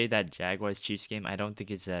that Jaguars-Chiefs game, I don't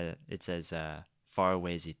think it's as far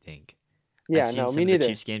away as you think. Yeah, I've seen some me of neither. the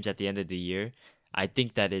Chiefs games at the end of the year. I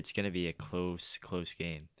think that it's going to be a close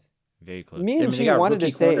game. Very close. Me and G wanted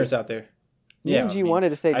to say out there. Me and G wanted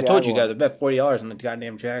to say I told you guys, I bet $40 on the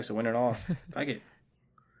goddamn Jags to win it all. Like it.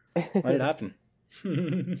 Why did it happen?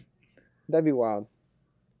 That'd be wild.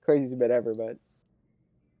 Craziest bet ever, but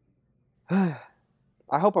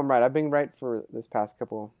I hope I'm right. I've been right for this past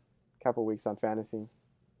couple weeks on fantasy.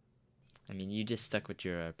 I mean, you just stuck with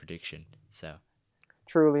your prediction, so.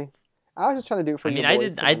 Truly. I was just trying to do it for you. I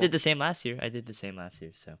mean, I did the same last year.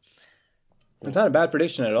 So. It's not a bad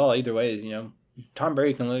prediction at all. Either way, Tom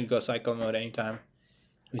Brady can literally go psycho mode anytime.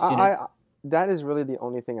 We've seen it. That is really the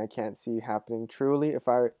only thing I can't see happening. Truly, if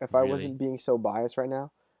I wasn't being so biased right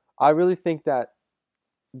now, I really think that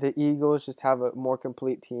the Eagles just have a more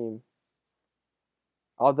complete team.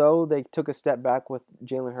 Although they took a step back with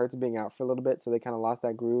Jalen Hurts being out for a little bit, so they kind of lost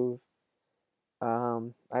that groove.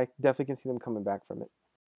 I definitely can see them coming back from it.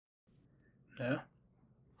 Yeah.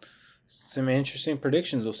 Some interesting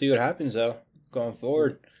predictions. We'll see what happens, though, going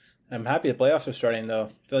forward. I'm happy the playoffs are starting, though.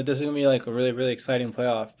 I feel like this is going to be like a really, really exciting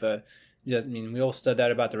playoff. But, I mean, we all said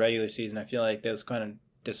that about the regular season. I feel like that was kind of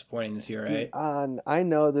disappointing this year, right? I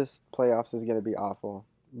know this playoffs is going to be awful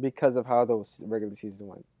because of how the regular season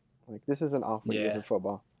went. Like, this is an awful year for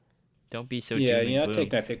football. Don't be so doom and gloom. I'll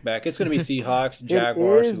take my pick back. It's going to be Seahawks,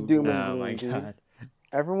 Jaguars. It is doom and gloom, oh, my God.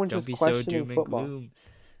 Everyone's just questioning football.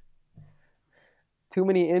 Too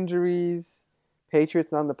many injuries.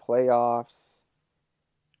 Patriots not in the playoffs.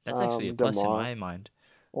 That's actually a plus in my mind.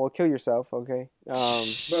 Well, kill yourself, okay?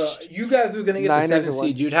 Bro, you guys were going to get the 7th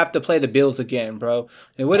seed. You'd have to play the Bills again, bro.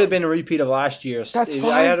 It would have been a repeat of last year. That's fine.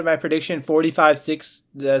 I had my prediction 45-6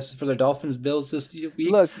 that's for the Dolphins-Bills this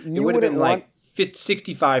week. Look, it would have been like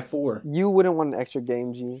 65-4. You wouldn't want an extra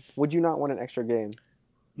game, G. Would you not want an extra game?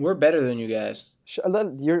 We're better than you guys.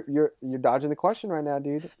 You're dodging the question right now,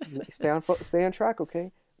 dude. Stay on track,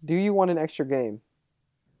 okay? Do you want an extra game?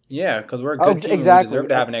 Yeah, because we're a good team. Exactly. We deserve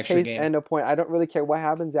to have an extra game. End of point. I don't really care what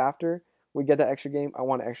happens after we get that extra game. I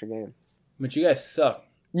want an extra game. But you guys suck.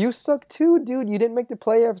 You suck too, dude. You didn't make the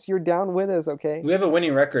playoffs. You're down with us, okay? We have a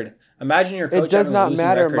winning record. Imagine your coach. It does not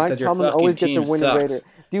matter. Mike Tomlin always gets a winning sucks. rate.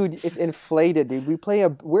 Dude, it's inflated, dude.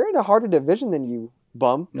 We're in a harder division than you,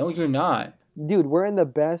 bum. No, you're not. Dude, we're in the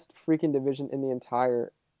best freaking division in the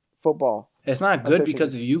entire football. It's not good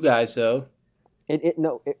because of you guys, though.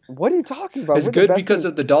 What are you talking about? It's good because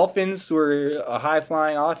of the Dolphins were a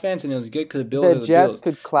high-flying offense, and it was good because the Bills are the Jets Bills.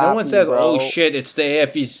 could clap. No one says, bro. "Oh shit, it's the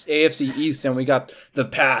AFC East, and we got the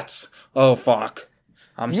Pats." Oh fuck,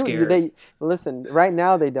 I'm scared. Listen, right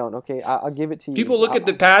now they don't. Okay, I'll give it to you. People look at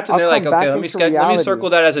the Pats and they're like, "Okay, let me circle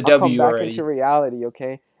that as a W come already." Back into reality,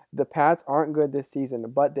 okay. The Pats aren't good this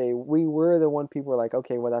season, but we were the one people were like,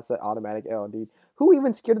 okay, well that's an automatic L, dude. Who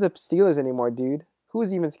even scared of the Steelers anymore, dude?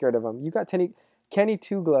 Who's even scared of them? You got Kenny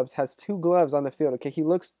Two Gloves has 2 gloves on the field. Okay, he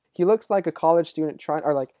looks like a college student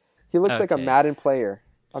he looks like a Madden player.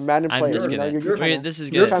 A Madden player.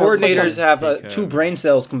 Your coordinators have 2 brain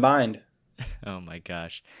cells combined. Oh my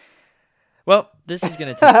gosh. Well, this is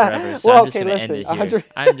gonna take forever, so I'm just gonna end it here.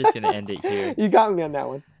 I'm just gonna end it here. You got me on that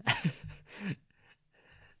one.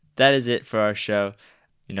 That is it for our show.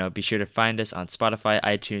 Be sure to find us on Spotify,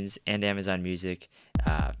 iTunes, and Amazon Music.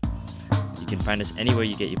 You can find us anywhere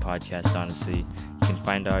you get your podcasts, honestly. You can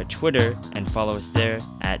find our Twitter and follow us there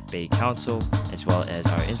at Bay Council, as well as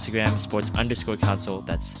our Instagram, sports_council.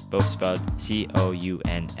 That's both spelled COUNSEL.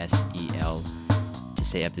 To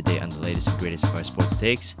stay up to date on the latest and greatest of our sports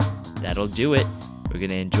takes. That'll do it. We're going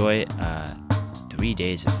to enjoy 3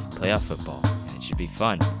 days of playoff football, and it should be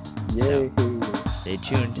fun. Yay. So, stay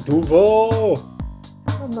tuned. Duval!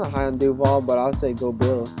 I'm not high on Duval, but I'll say go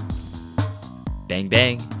Bills. Bang,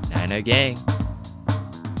 bang. Niner gang.